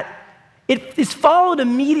that, it is followed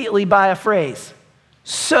immediately by a phrase,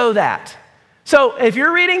 so that. So if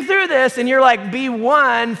you're reading through this and you're like, be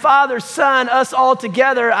one, Father, Son, us all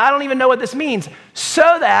together, I don't even know what this means. So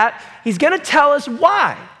that, he's going to tell us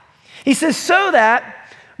why. He says, so that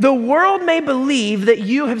the world may believe that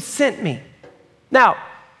you have sent me. Now,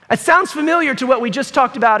 it sounds familiar to what we just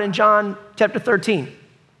talked about in John chapter 13,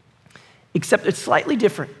 except it's slightly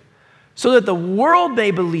different. So that the world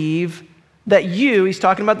may believe that you, he's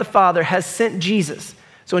talking about the Father, has sent Jesus.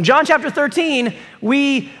 So in John chapter 13,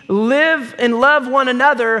 we live and love one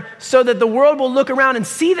another so that the world will look around and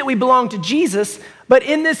see that we belong to Jesus. But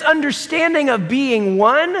in this understanding of being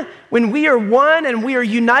one, when we are one and we are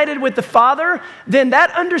united with the Father, then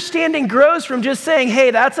that understanding grows from just saying,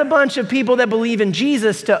 hey, that's a bunch of people that believe in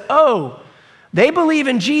Jesus to, oh, they believe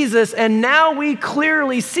in Jesus, and now we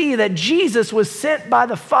clearly see that Jesus was sent by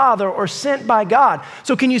the Father or sent by God.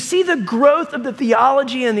 So can you see the growth of the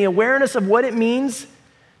theology and the awareness of what it means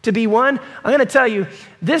to be one? I'm going to tell you,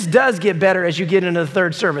 this does get better as you get into the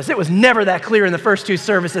third service. It was never that clear in the first two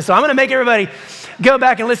services, so I'm going to make everybody go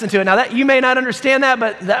back and listen to it. Now, that you may not understand that,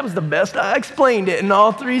 but that was the best I explained it in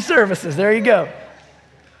all three services. There you go.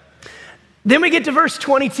 Then we get to verse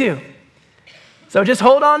 22. So just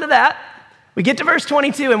hold on to that. We get to verse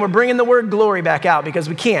 22, and we're bringing the word glory back out because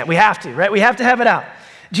we can't. We have to, right? We have to have it out.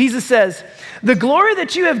 Jesus says, the glory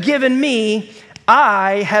that you have given me,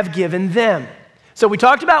 I have given them. So we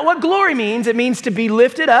talked about what glory means. It means to be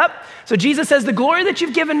lifted up. So Jesus says, the glory that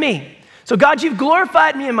you've given me. So God, you've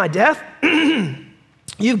glorified me in my death.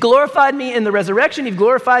 You've glorified me in the resurrection. You've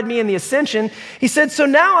glorified me in the ascension. He said, so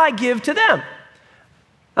now I give to them.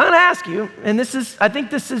 I'm going to ask you, and I think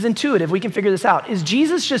this is intuitive. We can figure this out. Is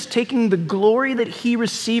Jesus just taking the glory that he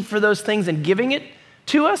received for those things and giving it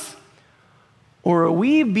to us? Or are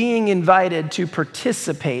we being invited to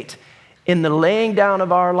participate in the laying down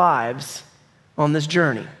of our lives on this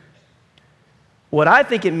journey? What I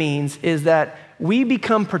think it means is that we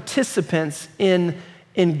become participants in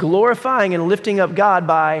glorifying and lifting up God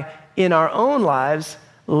by, in our own lives,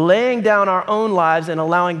 laying down our own lives and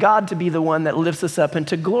allowing God to be the one that lifts us up and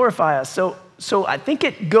to glorify us. So I think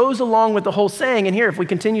it goes along with the whole saying, and here, if we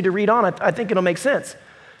continue to read on, I think it'll make sense.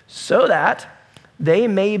 So that they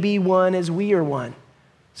may be one as we are one.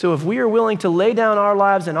 So if we are willing to lay down our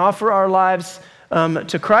lives and offer our lives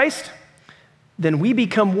to Christ, then we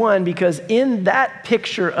become one, because in that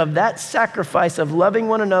picture of that sacrifice of loving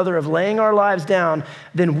one another, of laying our lives down,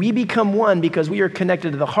 then we become one because we are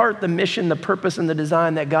connected to the heart, the mission, the purpose, and the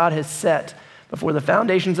design that God has set before the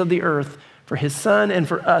foundations of the earth for his Son and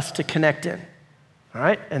for us to connect in. All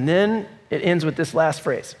right? And then it ends with this last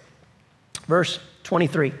phrase. Verse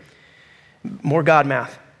 23, more God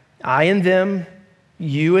math. I and them,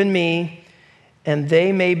 you and me, and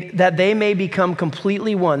that they may become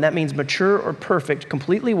completely one. That means mature or perfect,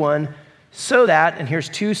 completely one, so that, and here's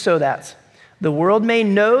two so that's, the world may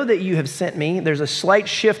know that you have sent me. There's a slight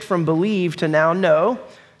shift from believe to now know.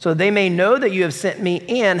 So they may know that you have sent me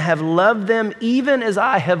and have loved them even as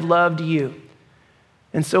I have loved you.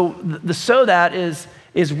 And so the so that is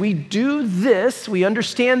we do this, we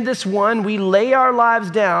understand this one, we lay our lives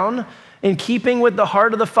down in keeping with the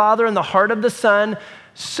heart of the Father and the heart of the Son,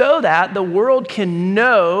 so that the world can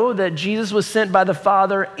know that Jesus was sent by the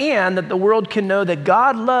Father and that the world can know that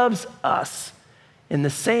God loves us in the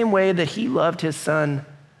same way that he loved his Son,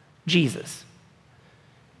 Jesus.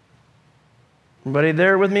 Everybody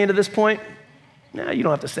there with me to this point? No, you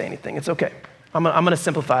don't have to say anything. It's okay. I'm going to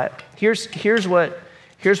simplify it. Here's what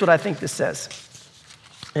I think this says.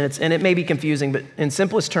 And it may be confusing, but in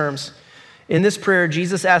simplest terms, in this prayer,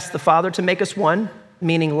 Jesus asks the Father to make us one,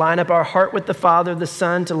 meaning line up our heart with the Father, the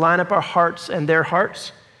Son, to line up our hearts and their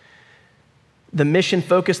hearts. The mission,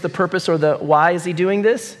 focus, the purpose, or the why is he doing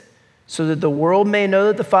this? So that the world may know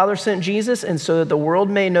that the Father sent Jesus, and so that the world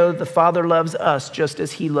may know that the Father loves us just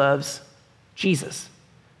as he loves Jesus.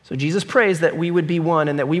 So Jesus prays that we would be one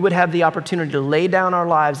and that we would have the opportunity to lay down our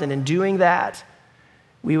lives, and in doing that,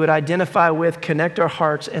 we would identify with, connect our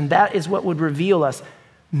hearts, and that is what would reveal us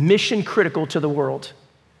mission critical to the world,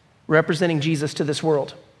 representing Jesus to this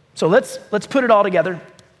world. So let's put it all together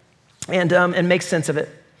and make sense of it.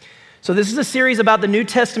 So this is a series about the New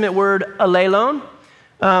Testament word alelon,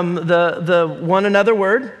 the one another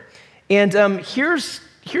word. And here's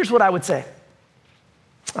what I would say.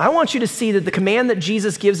 I want you to see that the command that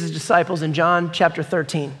Jesus gives his disciples in John chapter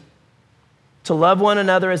 13, to love one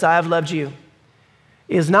another as I have loved you,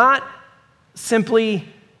 is not simply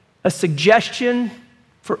a suggestion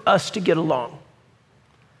for us to get along.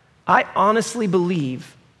 I honestly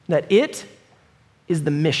believe that it is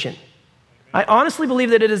the mission. I honestly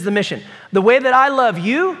believe that it is the mission. The way that I love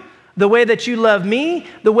you, the way that you love me,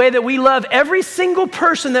 the way that we love every single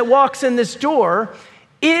person that walks in this door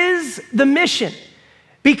is the mission.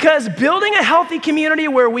 Because building a healthy community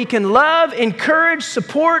where we can love, encourage,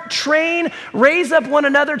 support, train, raise up one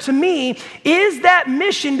another, to me, is that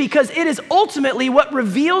mission, because it is ultimately what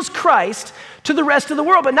reveals Christ to the rest of the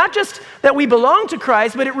world. But not just that we belong to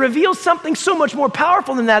Christ, but it reveals something so much more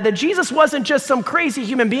powerful than that Jesus wasn't just some crazy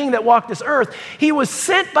human being that walked this earth. He was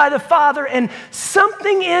sent by the Father, and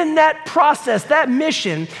something in that process, that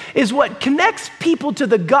mission, is what connects people to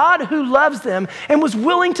the God who loves them and was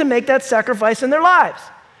willing to make that sacrifice in their lives.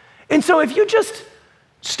 And so if you just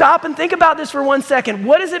stop and think about this for 1 second,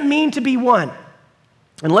 what does it mean to be one?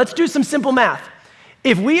 And let's do some simple math.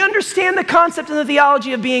 If we understand the concept and the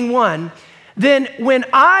theology of being one, then when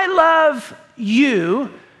I love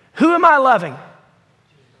you, who am I loving?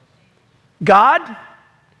 God.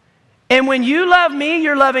 And when you love me,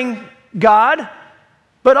 you're loving God.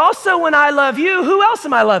 But also when I love you, who else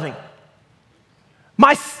am I loving?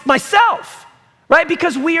 Myself, right?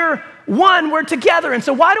 Because we are one, we're together. And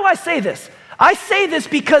so why do I say this? I say this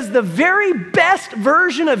because the very best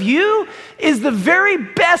version of you is the very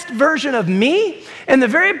best version of me, and the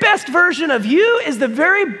very best version of you is the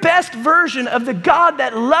very best version of the God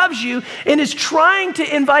that loves you and is trying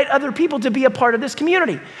to invite other people to be a part of this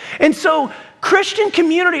community. And so Christian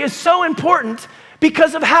community is so important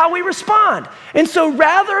because of how we respond. And so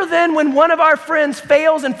rather than when one of our friends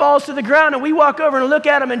fails and falls to the ground and we walk over and look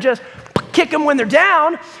at them and just kick them when they're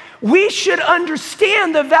down, we should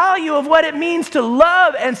understand the value of what it means to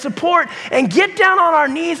love and support and get down on our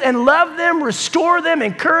knees and love them, restore them,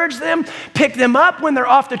 encourage them, pick them up when they're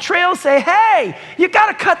off the trail, say, hey, you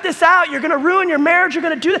gotta cut this out. You're gonna ruin your marriage. You're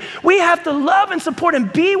gonna do that. We have to love and support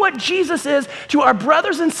and be what Jesus is to our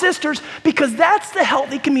brothers and sisters, because that's the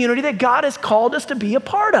healthy community that God has called us to be a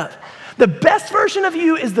part of. The best version of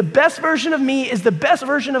you is the best version of me, is the best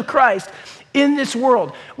version of Christ, in this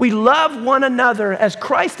world. We love one another as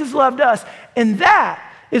Christ has loved us, and that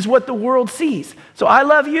is what the world sees. So I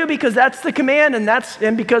love you because that's the command,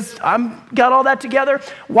 and because I'm got all that together.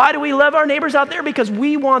 Why do we love our neighbors out there? Because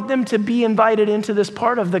we want them to be invited into this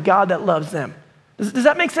part of the God that loves them. Does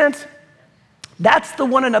that make sense? That's the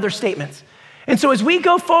one another statements. And so as we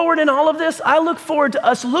go forward in all of this, I look forward to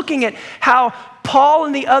us looking at how Paul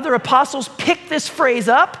and the other apostles pick this phrase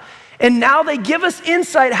up, and now they give us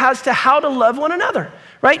insight as to how to love one another,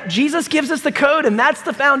 right? Jesus gives us the code, and that's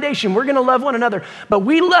the foundation. We're gonna love one another, but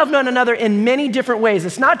we love one another in many different ways.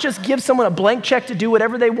 It's not just give someone a blank check to do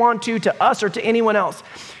whatever they want to us or to anyone else.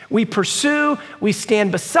 We pursue, we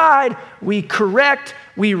stand beside, we correct,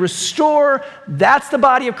 we restore. That's the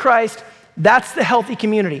body of Christ. That's the healthy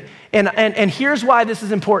community. And here's why this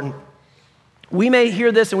is important. We may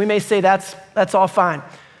hear this and we may say that's all fine.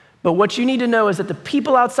 But what you need to know is that the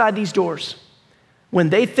people outside these doors, when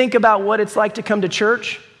they think about what it's like to come to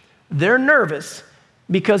church, they're nervous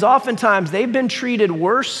because oftentimes they've been treated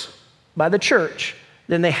worse by the church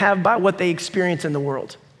than they have by what they experience in the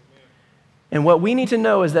world. And what we need to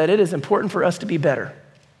know is that it is important for us to be better.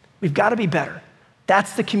 We've got to be better.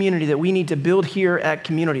 That's the community that we need to build here at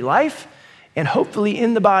Community Life and hopefully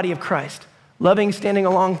in the body of Christ. Loving, standing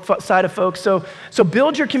alongside of folks. So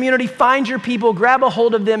build your community, find your people, grab a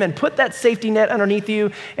hold of them, and put that safety net underneath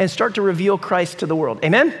you and start to reveal Christ to the world.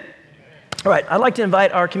 Amen? All right, I'd like to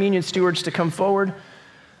invite our communion stewards to come forward.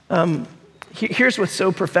 Here's what's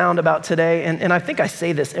so profound about today, and I think I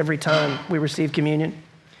say this every time we receive communion,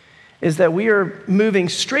 is that we are moving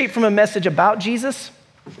straight from a message about Jesus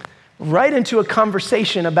right into a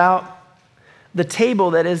conversation about the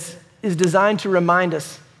table that is designed to remind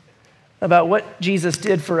us about what Jesus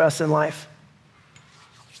did for us in life.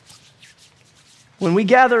 When we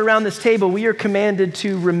gather around this table, we are commanded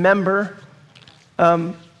to remember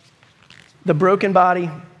the broken body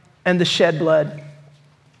and the shed blood.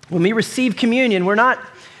 When we receive communion, we're not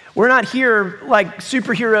here like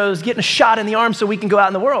superheroes getting a shot in the arm so we can go out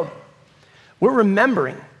in the world. We're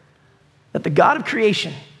remembering that the God of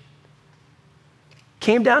creation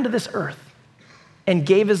came down to this earth and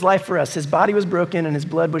gave his life for us. His body was broken and his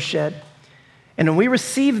blood was shed. And when we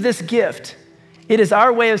receive this gift, it is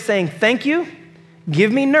our way of saying, thank you,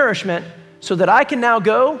 give me nourishment so that I can now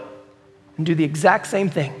go and do the exact same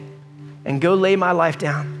thing and go lay my life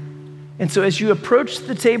down. And so as you approach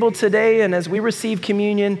the table today and as we receive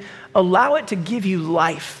communion, allow it to give you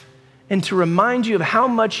life and to remind you of how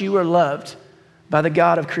much you are loved by the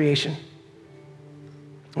God of creation.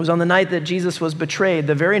 It was on the night that Jesus was betrayed,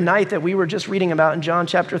 the very night that we were just reading about in John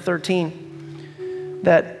chapter 13,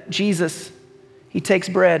 that Jesus, he takes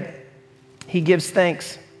bread, he gives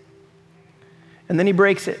thanks, and then he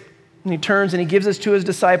breaks it, and he turns and he gives it to his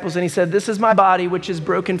disciples, and he said, this is my body, which is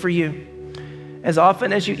broken for you. As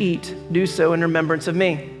often as you eat, do so in remembrance of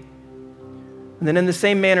me. And then in the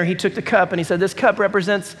same manner, he took the cup, and he said, this cup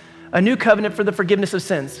represents a new covenant for the forgiveness of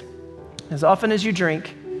sins. As often as you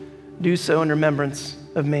drink, do so in remembrance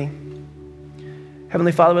of me.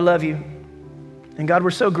 Heavenly Father, we love you. And God,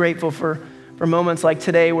 we're so grateful for moments like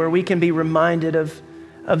today where we can be reminded of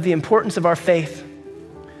the importance of our faith,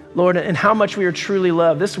 Lord, and how much we are truly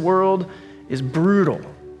loved. This world is brutal.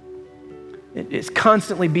 It is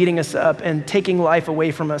constantly beating us up and taking life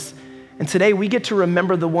away from us. And today we get to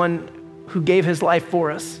remember the one who gave his life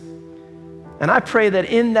for us. And I pray that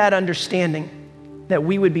in that understanding, that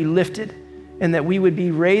we would be lifted and that we would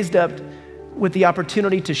be raised up with the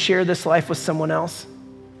opportunity to share this life with someone else.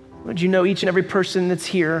 Would you know each and every person that's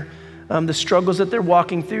here, the struggles that they're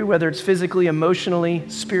walking through, whether it's physically, emotionally,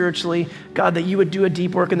 spiritually, God, that you would do a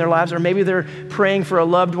deep work in their lives, or maybe they're praying for a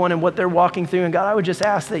loved one and what they're walking through. And God, I would just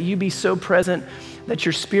ask that you be so present that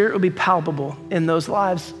your spirit will be palpable in those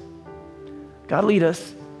lives. God, lead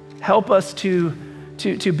us. Help us to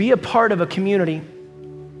be a part of a community,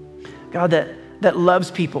 God, that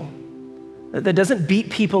loves people, that doesn't beat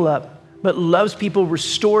people up, but loves people,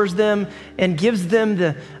 restores them, and gives them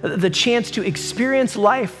the chance to experience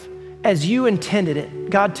life as you intended it,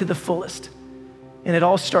 God, to the fullest. And it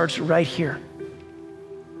all starts right here.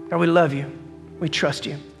 God, we love you. We trust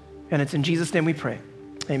you. And it's in Jesus' name we pray.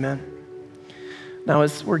 Amen. Now,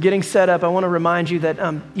 as we're getting set up, I want to remind you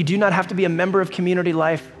that you do not have to be a member of Community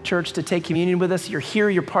Life Church to take communion with us. You're here,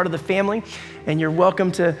 you're part of the family, and you're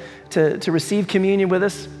welcome to receive communion with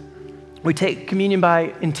us. We take communion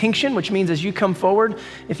by intinction, which means as you come forward,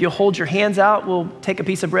 if you'll hold your hands out, we'll take a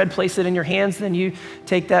piece of bread, place it in your hands, then you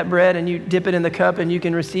take that bread and you dip it in the cup and you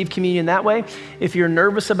can receive communion that way. If you're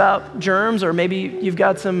nervous about germs or maybe you've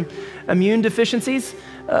got some immune deficiencies,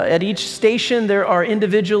 at each station there are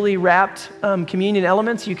individually wrapped communion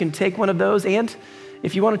elements. You can take one of those, and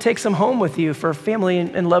if you want to take some home with you for family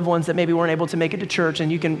and loved ones that maybe weren't able to make it to church,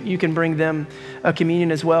 and you can bring them a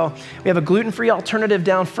communion as well. We have a gluten-free alternative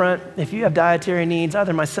down front. If you have dietary needs,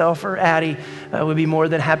 either myself or Addie would be more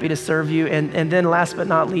than happy to serve you. And then last but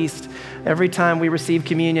not least, every time we receive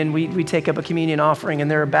communion, we take up a communion offering, and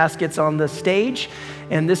there are baskets on the stage,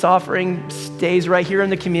 and this offering stays right here in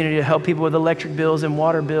the community to help people with electric bills and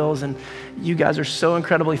water bills, and you guys are so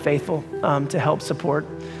incredibly faithful to help support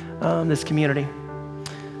this community.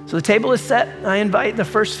 So the table is set. I invite the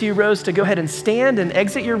first few rows to go ahead and stand and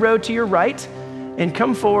exit your row to your right and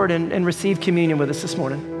come forward and receive communion with us this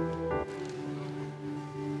morning.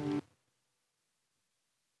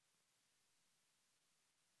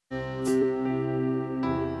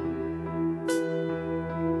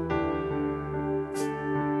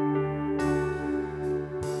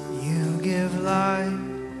 You give light,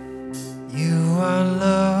 you are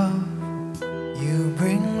love, you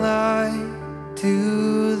bring light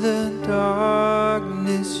to the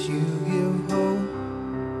darkness. You give hope,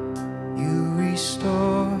 you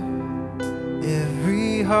restore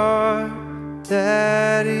every heart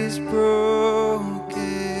that is broken.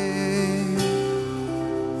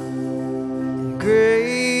 And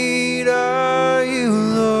great are you,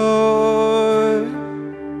 Lord.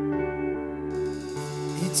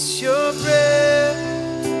 It's your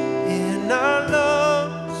breath in our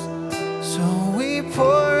lungs, so we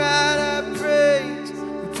pour out our praise.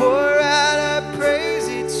 We pour out our praise.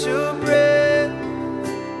 It's your breath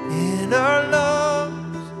in our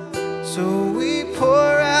lungs, so we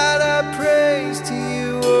pour out our praise to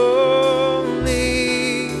you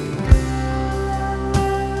only.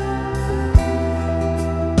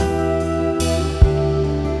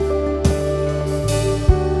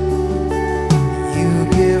 You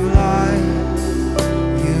give light,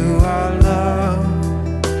 you are love,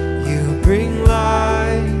 you bring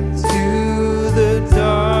light to the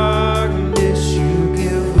darkness. You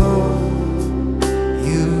give hope,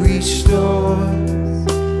 you restore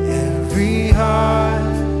every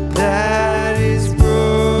heart that is broken.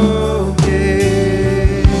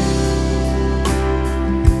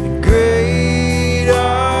 Great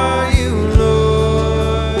are you,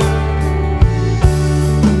 Lord.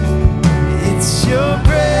 It's your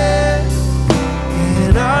breath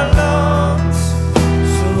in our lungs,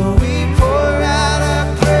 so we pour out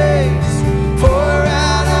our praise. Pour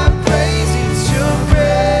out our praise. It's your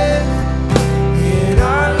breath in our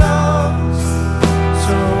lungs, so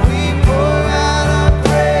we pour out our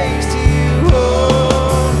praise to you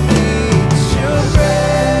only. It's your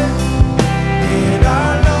breath in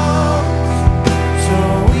our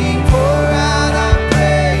lungs, so we pour out our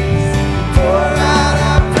praise. Pour out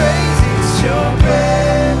our praise. It's your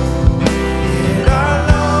breath in our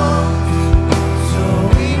lungs, so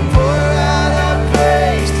we pour out our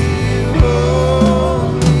praise to you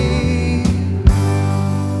only.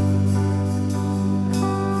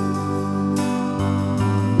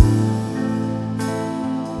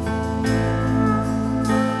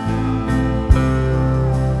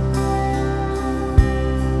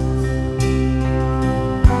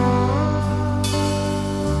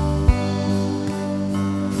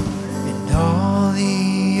 And all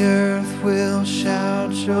the earth will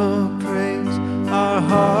shout your praise. Our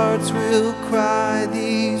hearts will cry,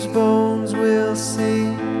 these bones will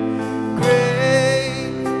sing.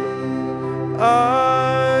 Great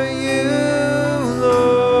are you,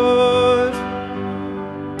 Lord.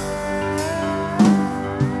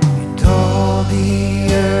 And all the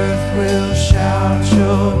earth will shout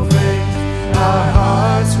your praise. Our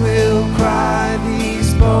hearts will cry,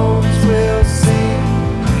 these bones will sing.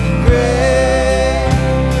 Great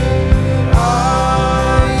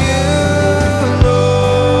are you,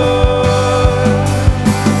 Lord.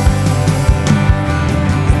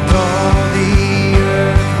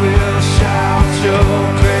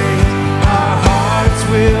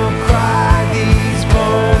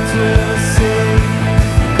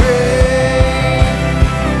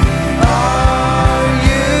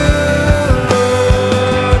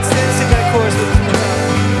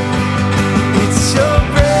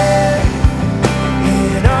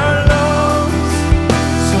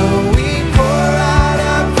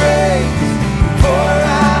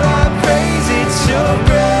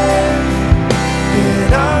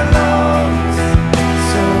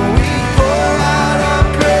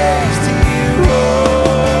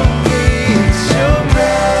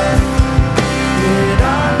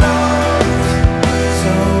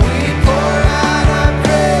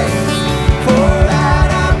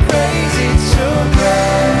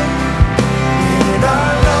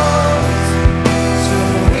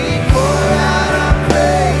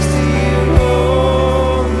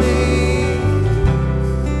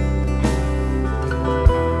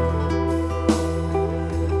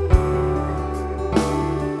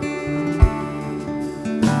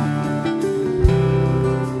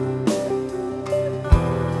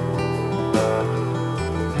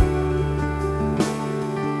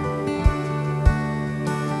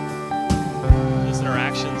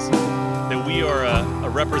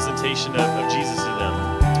 representation of Jesus to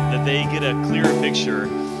them, that they get a clearer picture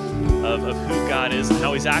of who God is and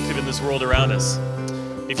how he's active in this world around us.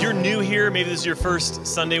 If you're new here, maybe this is your first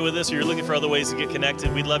Sunday with us, or you're looking for other ways to get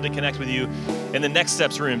connected, we'd love to connect with you in the Next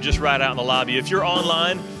Steps room, just right out in the lobby. If you're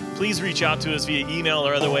online, please reach out to us via email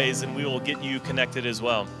or other ways, and we will get you connected as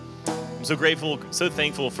well. I'm so grateful, so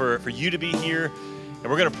thankful for you to be here, and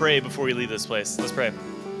we're going to pray before we leave this place. Let's pray.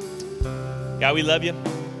 God, we love you.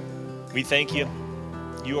 We thank you.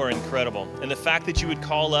 You are incredible. And the fact that you would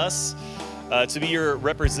call us to be your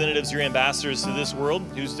representatives, your ambassadors to this world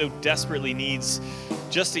who so desperately needs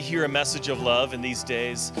just to hear a message of love in these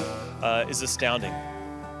days is astounding.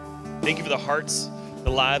 Thank you for the hearts,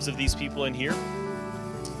 the lives of these people in here.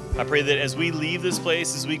 I pray that as we leave this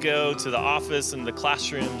place, as we go to the office and the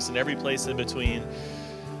classrooms and every place in between,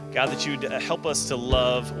 God, that you would help us to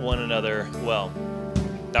love one another well.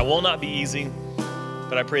 That will not be easy,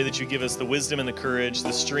 but I pray that you give us the wisdom and the courage,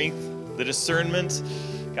 the strength, the discernment,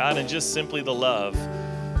 God, and just simply the love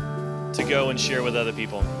to go and share with other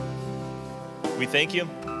people. We thank you.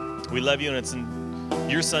 We love you, and it's in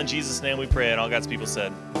your Son, Jesus' name we pray, and all God's people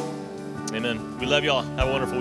said, amen. We love you all. Have a wonderful week.